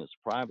that against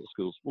private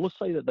schools. Well, let's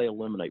say that they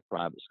eliminate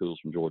private schools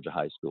from Georgia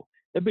High School.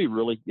 There'd be a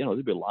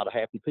lot of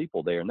happy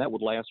people there, and that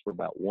would last for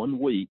about 1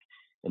 week.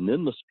 And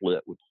then the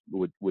split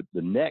would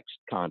the next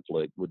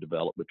conflict would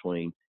develop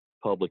between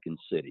public and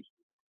city,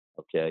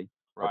 okay,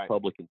 right. Or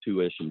public and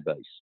tuition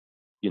base,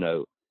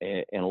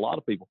 and a lot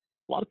of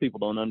people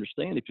don't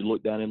understand. If you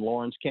look down in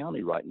Lawrence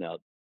County right now,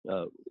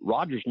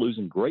 Rogers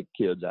losing great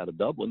kids out of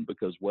Dublin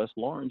because West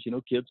Lawrence,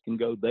 kids can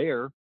go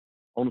there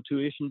on a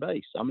tuition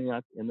base. I mean,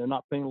 and they're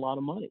not paying a lot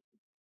of money.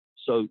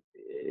 So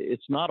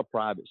it's not a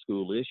private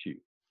school issue.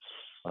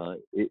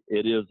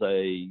 It is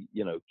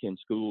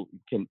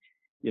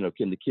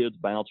can the kids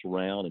bounce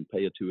around and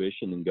pay a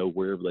tuition and go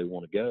wherever they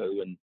want to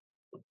go?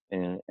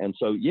 And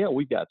so, yeah,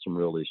 we've got some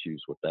real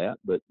issues with that.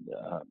 But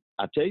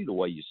I tell you the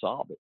way you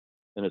solve it,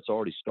 and it's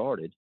already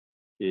started,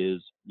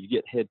 is you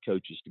get head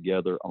coaches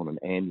together on an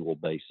annual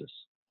basis.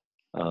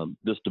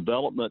 This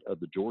development of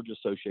the Georgia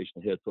Association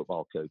of Head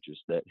Football Coaches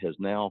that has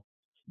now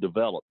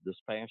developed this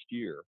past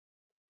year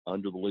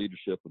under the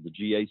leadership of the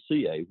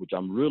GACA, which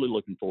I'm really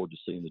looking forward to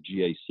seeing the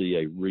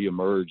GACA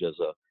reemerge as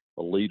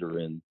a leader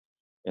in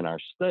our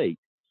state.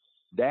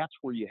 That's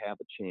where you have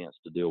a chance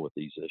to deal with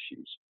these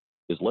issues,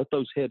 is let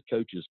those head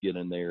coaches get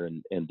in there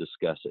and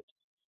discuss it.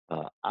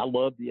 I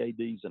love the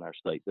ADs in our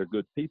state. They're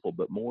good people,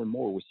 but more and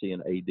more we're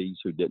seeing ADs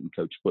who didn't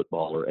coach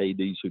football, or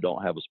ADs who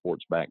don't have a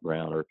sports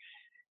background, or,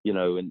 you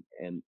know,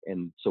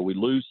 and so we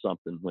lose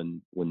something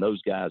when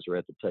those guys are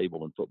at the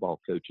table and football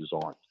coaches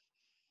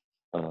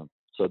aren't.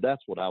 So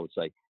that's what I would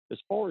say. As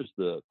far as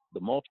the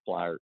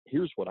multiplier,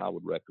 here's what I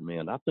would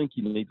recommend. I think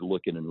you need to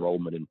look at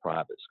enrollment in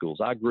private schools.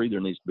 I agree there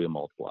needs to be a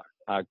multiplier.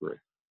 I agree.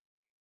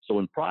 So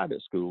in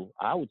private school,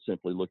 I would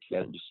simply look at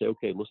it and just say,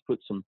 okay, let's put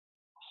some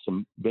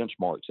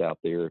benchmarks out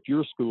there. If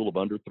you're a school of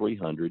under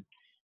 300,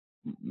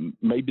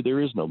 maybe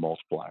there is no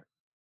multiplier.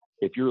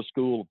 If you're a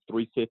school of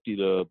 350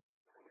 to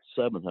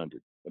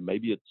 700,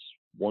 maybe it's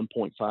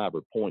 1.5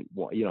 or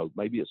 0.1, you know,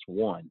 maybe it's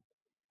 1,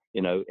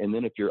 you know, and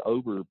then if you're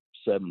over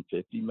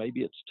 750,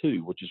 maybe it's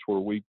 2, which is where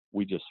we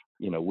just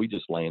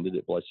landed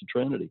at Blessed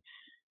Trinity,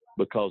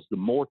 because the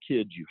more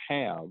kids you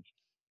have,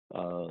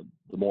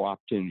 the more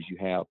opportunities you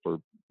have for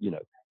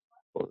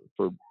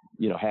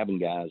having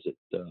guys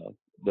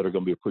that are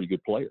going to be a pretty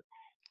good player.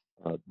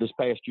 This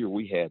past year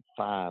we had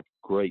 5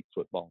 great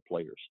football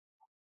players,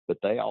 but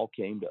they all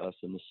came to us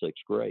in the 6th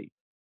grade.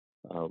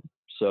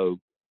 So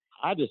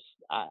I just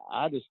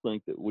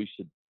think that we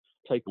should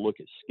take a look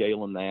at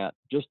scaling that,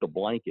 just a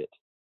blanket,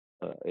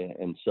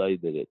 and say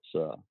that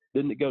it's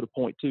didn't it go to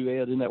 0.2,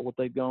 Ed? Isn't that what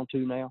they've gone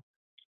to now?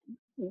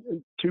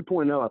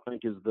 2.0, I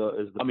think, is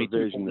the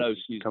provision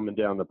that's coming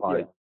down the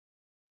pipe.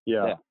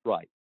 Yeah,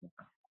 right.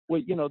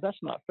 Well, you know, that's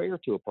not fair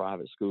to a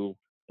private school.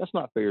 That's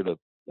not fair to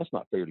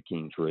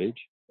Kings Ridge,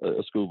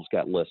 a school that's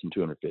got less than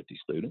 250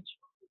 students.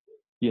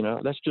 You know,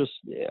 that's just,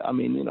 I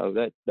mean, you know,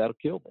 that'll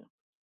kill them.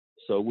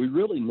 So we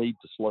really need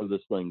to slow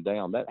this thing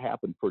down. That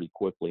happened pretty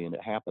quickly, and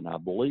it happened, I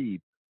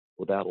believe,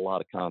 without a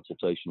lot of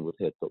consultation with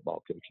head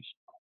football coaches.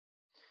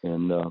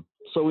 And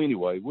so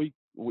anyway,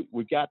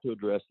 we've got to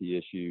address the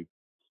issue,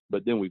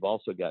 but then we've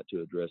also got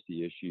to address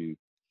the issue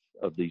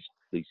of these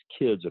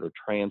kids that are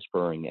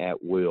transferring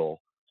at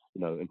will,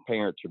 you know, and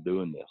parents are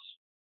doing this.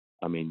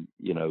 I mean,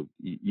 you know,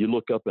 you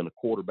look up in a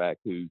quarterback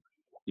who,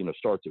 you know,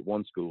 starts at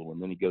one school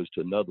and then he goes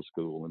to another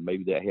school, and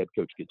maybe that head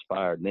coach gets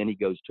fired and then he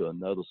goes to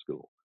another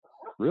school.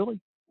 Really?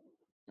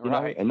 You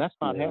right. know, and that's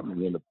not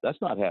happening in the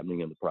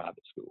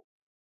private school.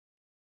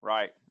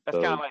 Right. That's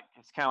kind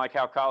of like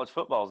how college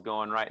football is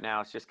going right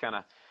now. It's just kind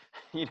of,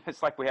 you know,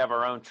 it's like we have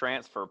our own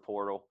transfer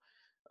portal.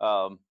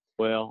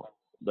 Well,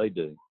 they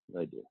do.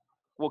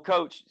 Well,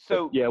 Coach,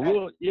 so yeah,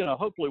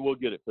 hopefully we'll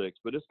get it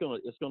fixed, but it's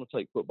gonna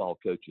take football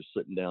coaches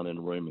sitting down in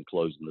a room and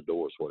closing the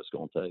doors. What it's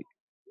gonna take.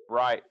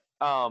 Right.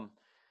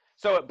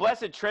 So at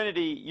Blessed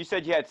Trinity, you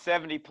said you had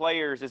 70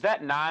 players. Is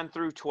that 9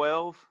 through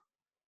 12,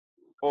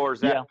 or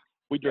is that? Yeah,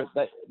 we did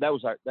that. That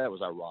was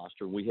our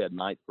roster. We had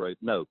 9th grade.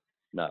 No,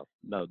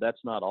 that's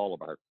not all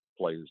of our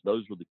players.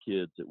 Those were the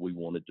kids that we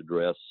wanted to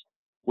dress.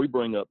 We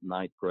bring up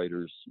 9th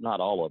graders, not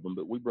all of them,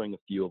 but we bring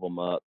a few of them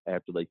up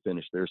after they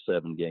finish their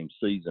 7-game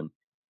season,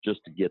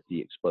 just to get the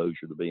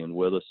exposure to being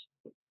with us.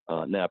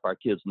 Now, if our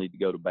kids need to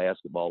go to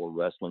basketball or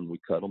wrestling, we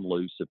cut them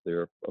loose if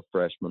they're a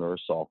freshman or a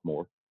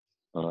sophomore,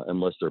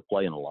 unless they're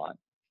playing a lot.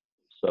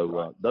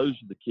 So those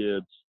are the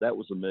kids. That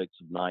was a mix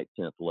of 9th,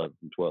 10th, 11th,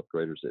 and 12th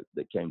graders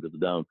that came to the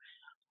Dome.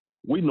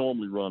 We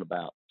normally run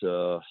about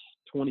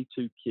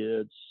 22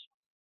 kids,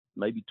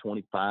 maybe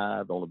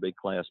 25 on a big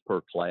class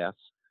per class.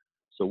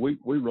 So we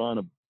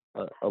run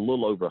a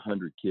little over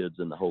 100 kids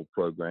in the whole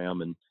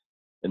program,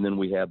 and then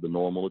we have the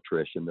normal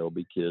attrition. There'll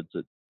be kids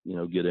that, you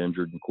know, get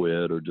injured and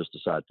quit or just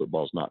decide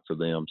football's not for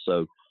them.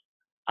 So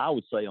I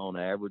would say on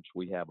average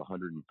we have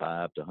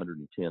 105 to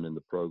 110 in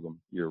the program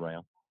year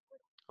round.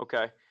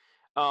 Okay.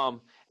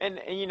 And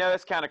you know,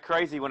 it's kind of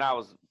crazy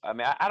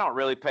I don't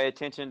really pay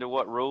attention to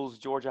what rules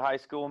Georgia high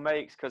school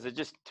makes, because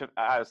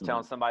I was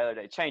telling somebody the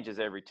other day, it changes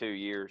every 2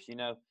 years, you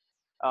know?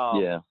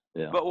 Yeah.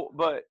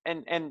 But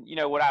you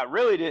know, what I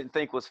really didn't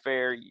think was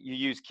fair, you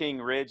use King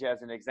Ridge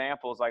as an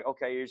example. It's like,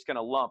 okay, you're just going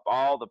to lump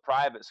all the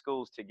private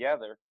schools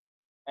together.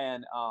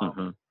 And,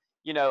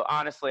 you know,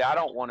 honestly, I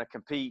don't want to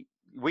compete.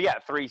 We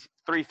got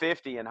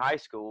 350 in high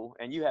school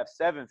and you have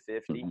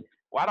 750.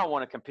 Well, I don't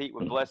want to compete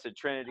with Blessed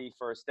Trinity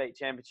for a state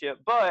championship,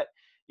 but,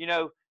 you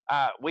know,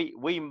 we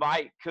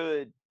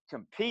could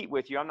compete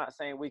with you. I'm not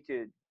saying we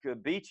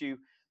could beat you,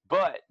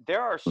 but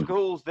there are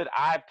schools that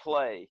I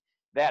play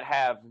that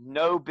have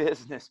no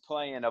business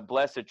playing a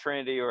Blessed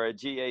Trinity or a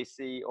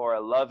GAC or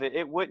a Lovett.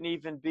 It wouldn't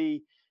even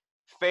be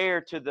fair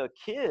to the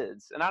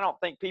kids. And I don't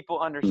think people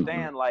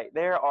understand, like,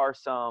 there are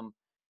some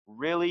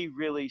really,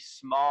 really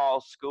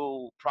small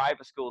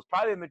private schools.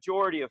 Probably the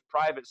majority of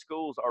private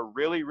schools are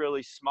really,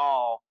 really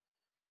small,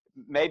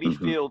 maybe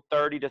field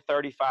 30 to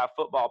 35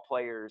 football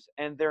players,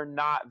 and they're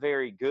not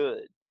very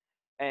good.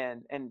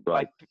 And right.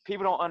 Like,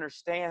 people don't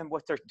understand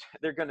what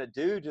they're going to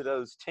do to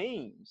those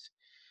teams.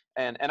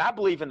 And I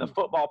believe in the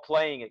football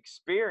playing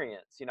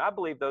experience. You know, I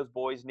believe those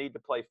boys need to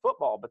play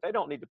football, but they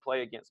don't need to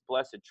play against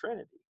Blessed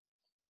Trinity.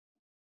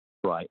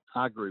 Right.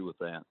 I agree with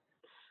that.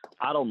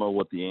 I don't know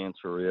what the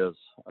answer is.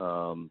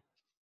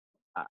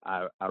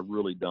 I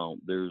really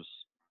don't.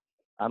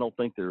 I don't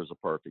think there is a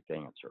perfect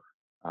answer.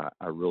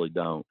 I really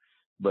don't.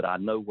 But I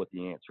know what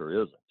the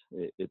answer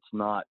isn't. It's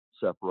not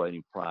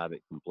separating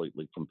private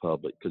completely from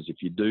public, because if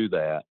you do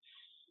that,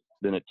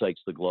 then it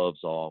takes the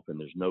gloves off, and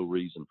there's no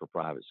reason for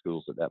private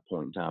schools at that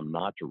point in time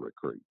not to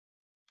recruit.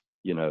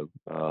 You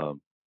know,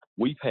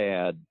 we've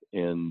had,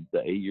 in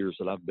the 8 years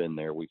that I've been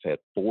there, we've had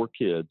 4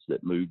 kids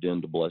that moved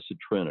into Blessed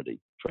Trinity,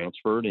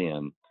 transferred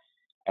in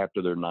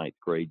after their 9th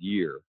grade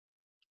year,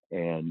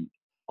 and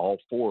all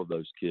 4 of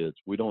those kids,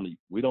 we don't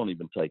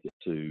even take it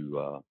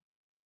to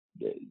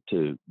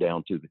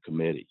down to the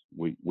committee.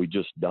 We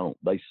just don't.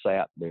 They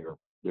sat their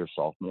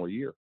sophomore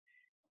year,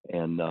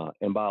 and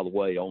by the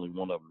way, only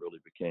one of them really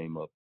became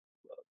a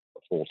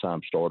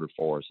full-time starter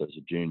for us as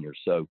a junior.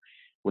 So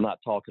we're not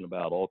talking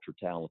about ultra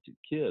talented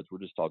kids. We're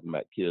just talking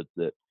about kids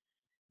that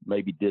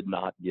maybe did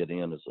not get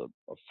in as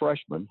a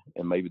freshman,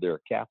 and maybe they're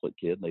a Catholic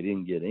kid and they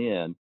didn't get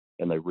in,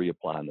 and they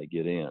reapply and they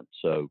get in.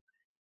 So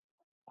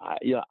I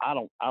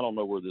don't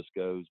know where this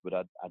goes, but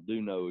I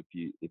do know if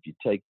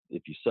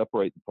you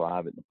separate the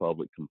private and the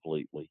public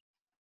completely,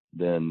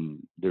 then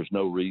there's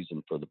no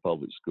reason for the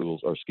private schools,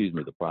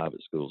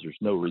 there's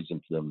no reason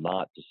for them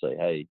not to say,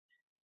 hey,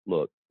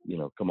 look, you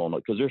know, come on,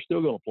 because they're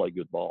still going to play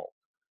good ball.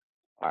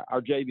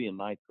 Our JV in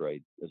 9th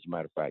grade, as a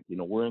matter of fact, you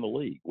know, we're in the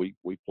league. We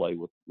play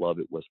with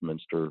Lovett,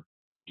 Westminster,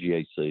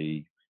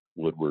 GAC,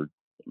 Woodward,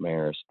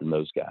 Marist, and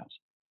those guys,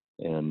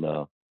 and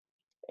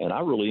I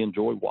really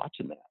enjoy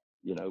watching that.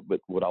 You know, but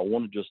would I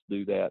want to just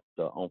do that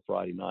on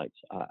Friday nights?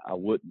 I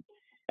wouldn't.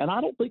 And I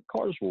don't think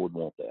Cartersville would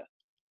want that.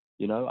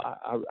 You know,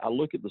 I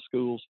look at the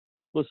schools.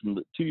 Listen,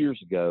 2 years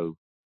ago,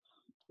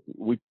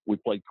 we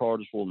played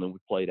Cartersville, and then we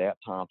played at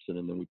Thompson,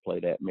 and then we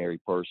played at Mary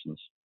Persons.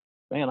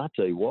 Man, I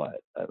tell you what,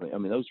 I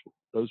mean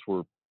those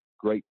were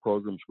great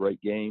programs,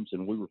 great games,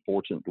 and we were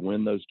fortunate to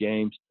win those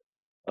games.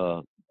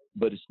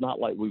 But it's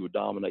not like we would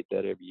dominate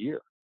that every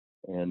year.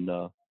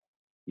 And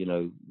you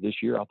know, this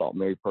year I thought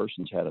Mary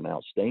Persons had an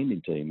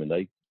outstanding team, and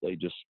they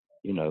just,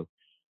 you know,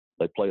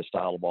 they play a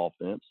style of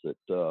offense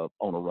that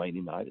on a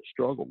rainy night it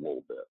struggled a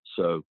little bit.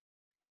 So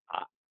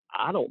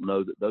I don't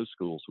know that those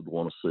schools would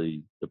want to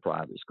see the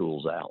private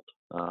schools out.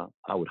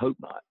 I would hope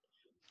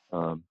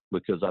not,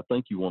 because I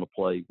think you want to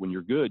play, when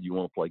you're good, you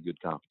want to play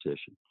good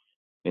competition.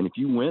 And if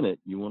you win it,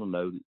 you want to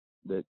know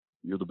that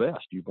you're the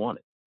best. You've won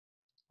it.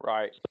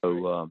 Right.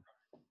 So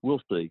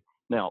we'll see.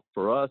 Now,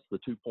 for us, the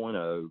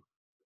 2.0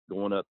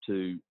 going up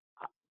to,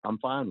 I'm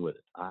fine with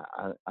it.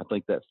 I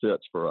think that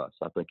fits for us.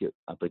 I think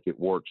it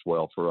works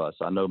well for us.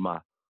 I know my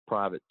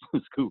private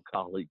school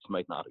colleagues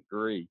may not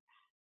agree,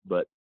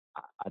 but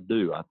I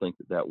do. I think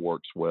that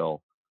works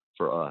well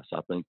for us.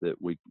 I think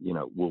that we, you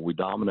know, will we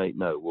dominate?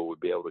 No. Will we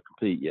be able to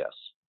compete? Yes.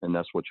 And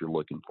that's what you're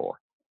looking for.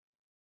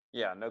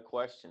 Yeah, no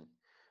question.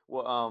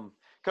 Well,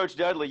 Coach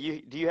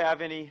Dudley, do you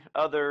have any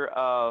other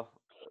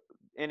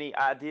any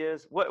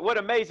ideas? What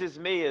amazes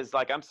me is,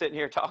 like, I'm sitting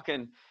here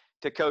talking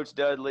to Coach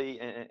Dudley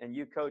and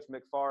you, Coach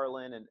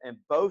McFarland, and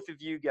both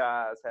of you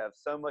guys have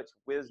so much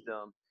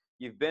wisdom.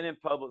 You've been in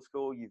public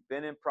school, you've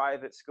been in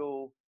private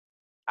school.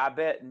 I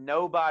bet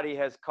nobody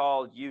has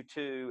called you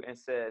two and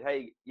said,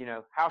 hey, you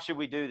know, how should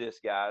we do this,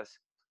 guys?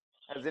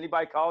 Has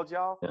anybody called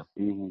y'all? Yeah.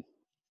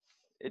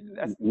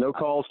 Mm-hmm. No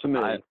calls to me.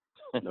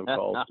 No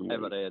calls to me. I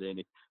haven't had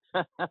any.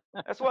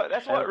 That's what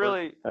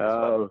really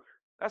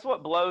that's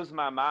what blows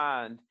my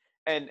mind.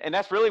 And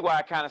that's really why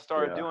I kind of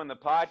started doing the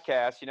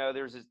podcast. You know,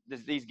 there's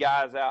these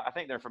guys out, I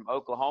think they're from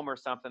Oklahoma or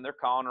something. They're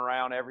calling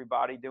around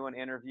everybody doing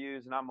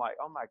interviews. And I'm like,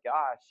 oh my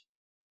gosh,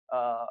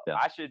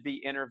 I should be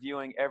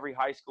interviewing every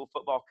high school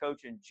football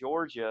coach in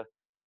Georgia.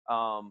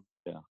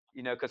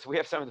 You know, because we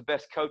have some of the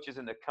best coaches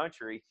in the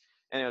country,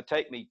 and it'll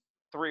take me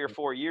 3 or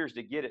 4 years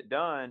to get it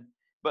done.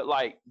 But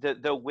like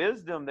the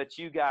wisdom that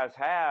you guys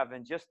have,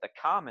 and just the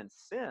common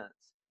sense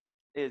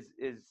is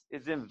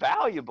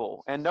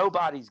invaluable, and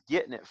nobody's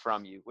getting it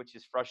from you, which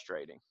is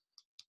frustrating.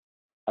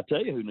 I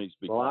tell you who needs to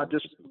be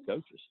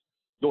coaches.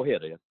 Go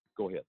ahead, Ed.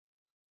 Go ahead.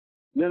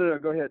 No.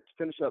 Go ahead.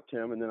 Finish up,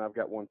 Tim, and then I've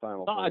got one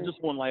final thing.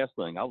 Just one last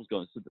thing. I was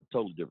going to say a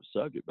totally different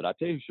subject, but I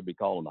tell you who should be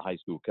calling the high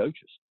school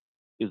coaches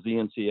is the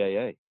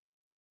NCAA.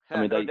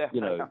 I mean,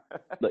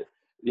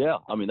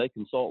 I mean, they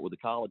consult with the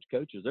college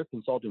coaches. They're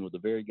consulting with the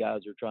very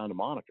guys they're trying to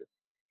monitor,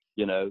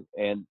 you know,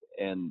 and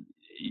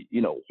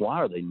you know, why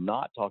are they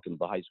not talking to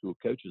the high school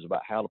coaches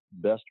about how to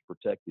best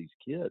protect these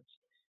kids,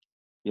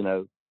 you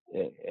know,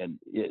 and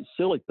it's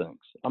silly things.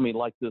 I mean,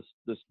 like this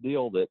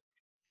deal that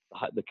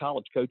the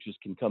college coaches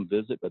can come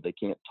visit, but they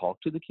can't talk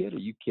to the kid. Are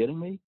you kidding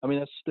me? I mean,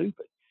 that's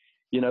stupid,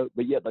 you know,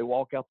 but yet they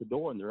walk out the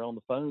door and they're on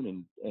the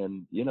phone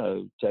and, you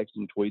know,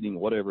 texting, tweeting,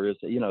 whatever it is,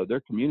 you know, they're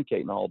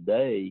communicating all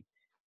day.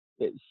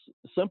 It's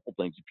simple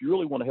things. If you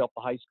really want to help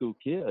a high school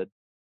kid,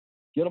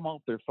 get them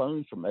off their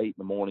phones from 8 in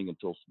the morning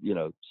until, you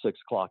know, 6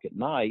 o'clock at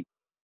night,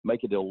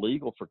 make it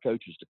illegal for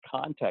coaches to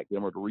contact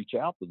them or to reach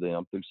out to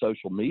them through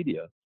social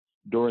media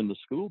during the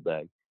school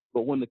day.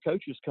 But when the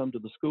coaches come to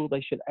the school,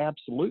 they should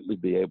absolutely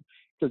be able,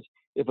 because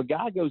if a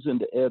guy goes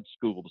into Ed's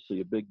school to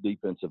see a big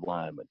defensive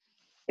lineman,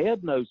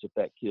 Ed knows if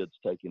that kid's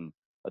taking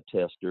a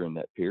test during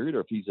that period,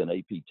 or if he's in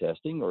AP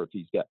testing, or if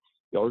he's got,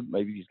 or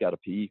maybe he's got a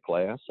PE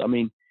class. I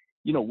mean,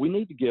 you know, we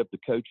need to give the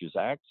coaches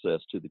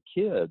access to the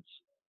kids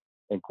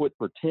and quit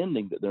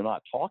pretending that they're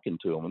not talking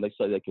to them when they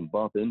say they can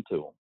bump into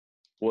them.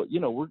 Well, you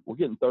know, we're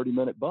getting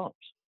 30-minute bumps,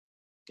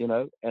 you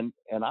know, and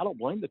I don't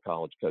blame the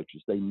college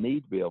coaches. They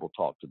need to be able to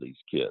talk to these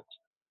kids.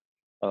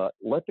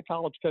 Let the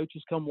college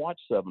coaches come watch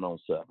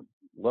 7-on-7.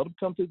 Let them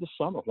come through the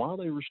summer. Why are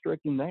they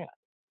restricting that?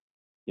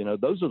 You know,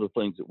 those are the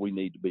things that we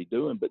need to be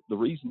doing. But the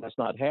reason that's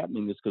not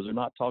happening is because they're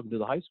not talking to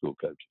the high school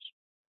coaches.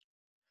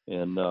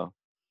 And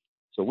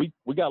so we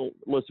got to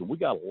listen. We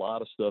got a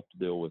lot of stuff to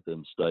deal with in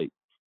the state.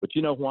 But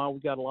you know why we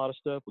got a lot of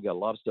stuff? We got a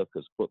lot of stuff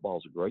because football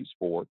is a great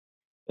sport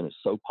and it's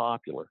so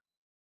popular,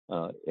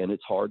 and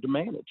it's hard to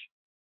manage.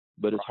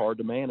 But it's hard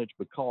to manage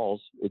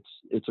because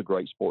it's a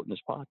great sport and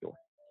it's popular.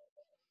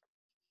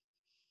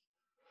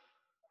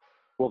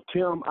 Well,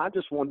 Tim, I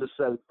just wanted to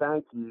say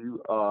thank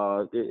you.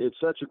 It's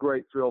such a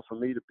great thrill for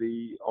me to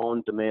be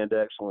on Demand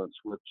Excellence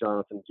with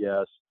Jonathan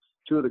Guest,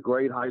 two of the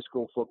great high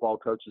school football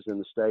coaches in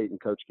the state,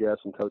 and Coach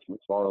Guest and Coach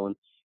McFarland.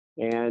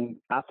 And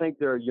I think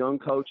there are young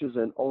coaches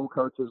and old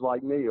coaches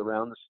like me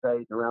around the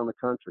state and around the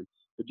country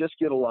that just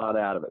get a lot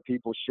out of it.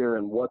 People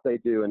sharing what they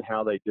do and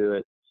how they do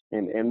it,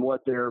 and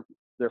what their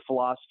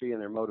philosophy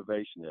and their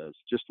motivation is.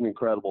 Just an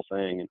incredible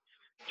thing. And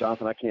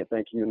Jonathan, I can't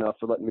thank you enough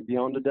for letting me be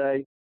on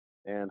today,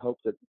 and hope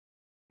that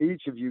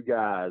each of you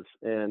guys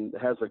and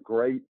has a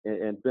great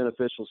and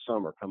beneficial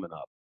summer coming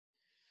up.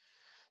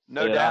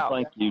 No doubt. I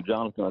thank you,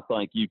 Jonathan. I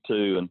thank you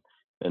too.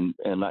 And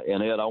Ed,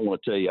 I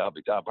want to tell you,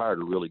 I've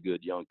hired a really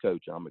good young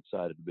coach. I'm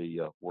excited to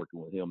be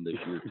working with him this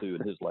year too.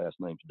 And his last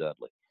name's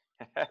Dudley.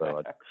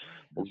 So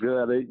Well,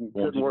 good. He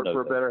couldn't work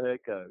for a better head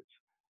coach.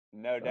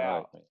 No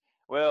doubt. Right,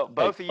 well,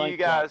 both of you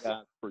guys.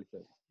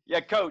 Appreciate it. Yeah,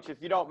 Coach,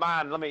 if you don't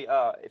mind, let me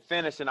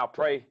finish and I'll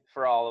pray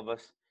for all of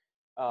us.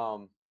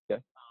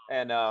 Okay.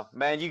 And,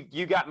 man,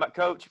 you got my –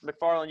 Coach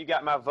McFarland, you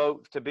got my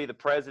vote to be the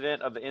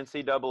president of the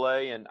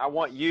NCAA. And I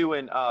want you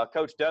and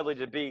Coach Dudley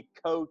to be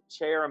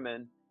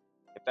co-chairman,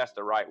 if that's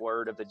the right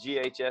word, of the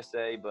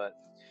GHSA. But,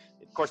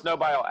 of course,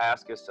 nobody will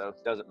ask us, so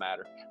it doesn't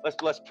matter.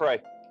 Let's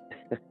pray.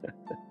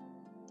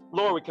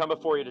 Lord, we come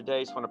before you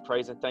today. Just want to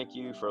praise and thank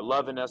you for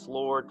loving us,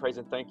 Lord. Praise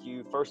and thank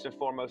you, first and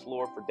foremost,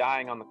 Lord, for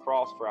dying on the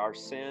cross for our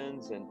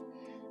sins. And,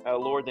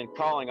 Lord, then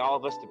calling all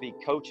of us to be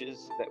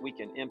coaches that we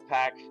can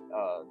impact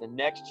the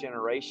next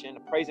generation.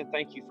 Praise and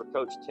thank you for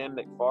Coach Tim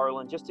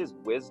McFarland, just his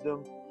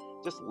wisdom,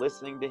 just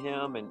listening to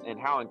him and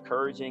how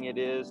encouraging it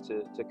is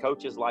to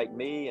coaches like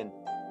me and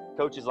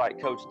coaches like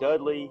Coach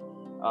Dudley.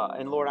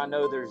 And, Lord, I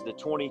know there's the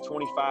 20,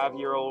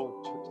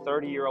 25-year-old,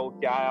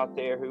 30-year-old guy out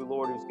there who,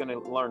 Lord, who's going to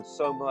learn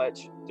so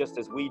much just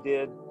as we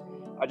did.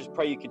 I just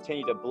pray you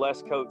continue to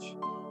bless Coach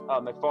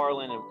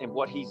McFarland and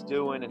what he's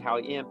doing and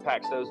how he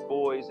impacts those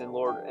boys. And,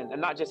 Lord, and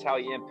not just how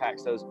he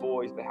impacts those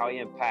boys, but how he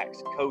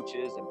impacts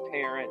coaches and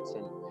parents.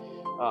 And,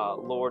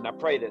 Lord, and I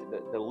pray that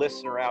the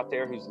listener out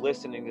there who's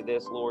listening to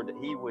this, Lord, that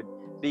he would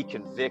be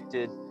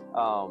convicted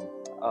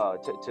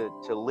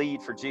to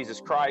lead for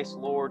Jesus Christ,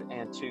 Lord,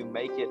 and to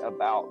make it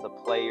about the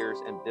players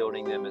and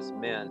building them as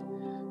men.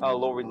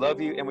 Lord, we love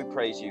you and we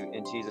praise you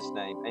in Jesus'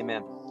 name.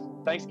 Amen.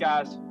 Thanks,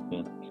 guys.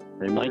 Yeah.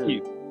 Thank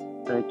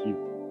you. Thank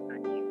you.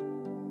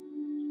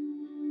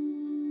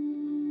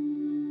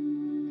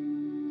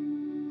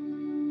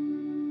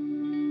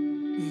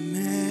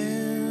 Man.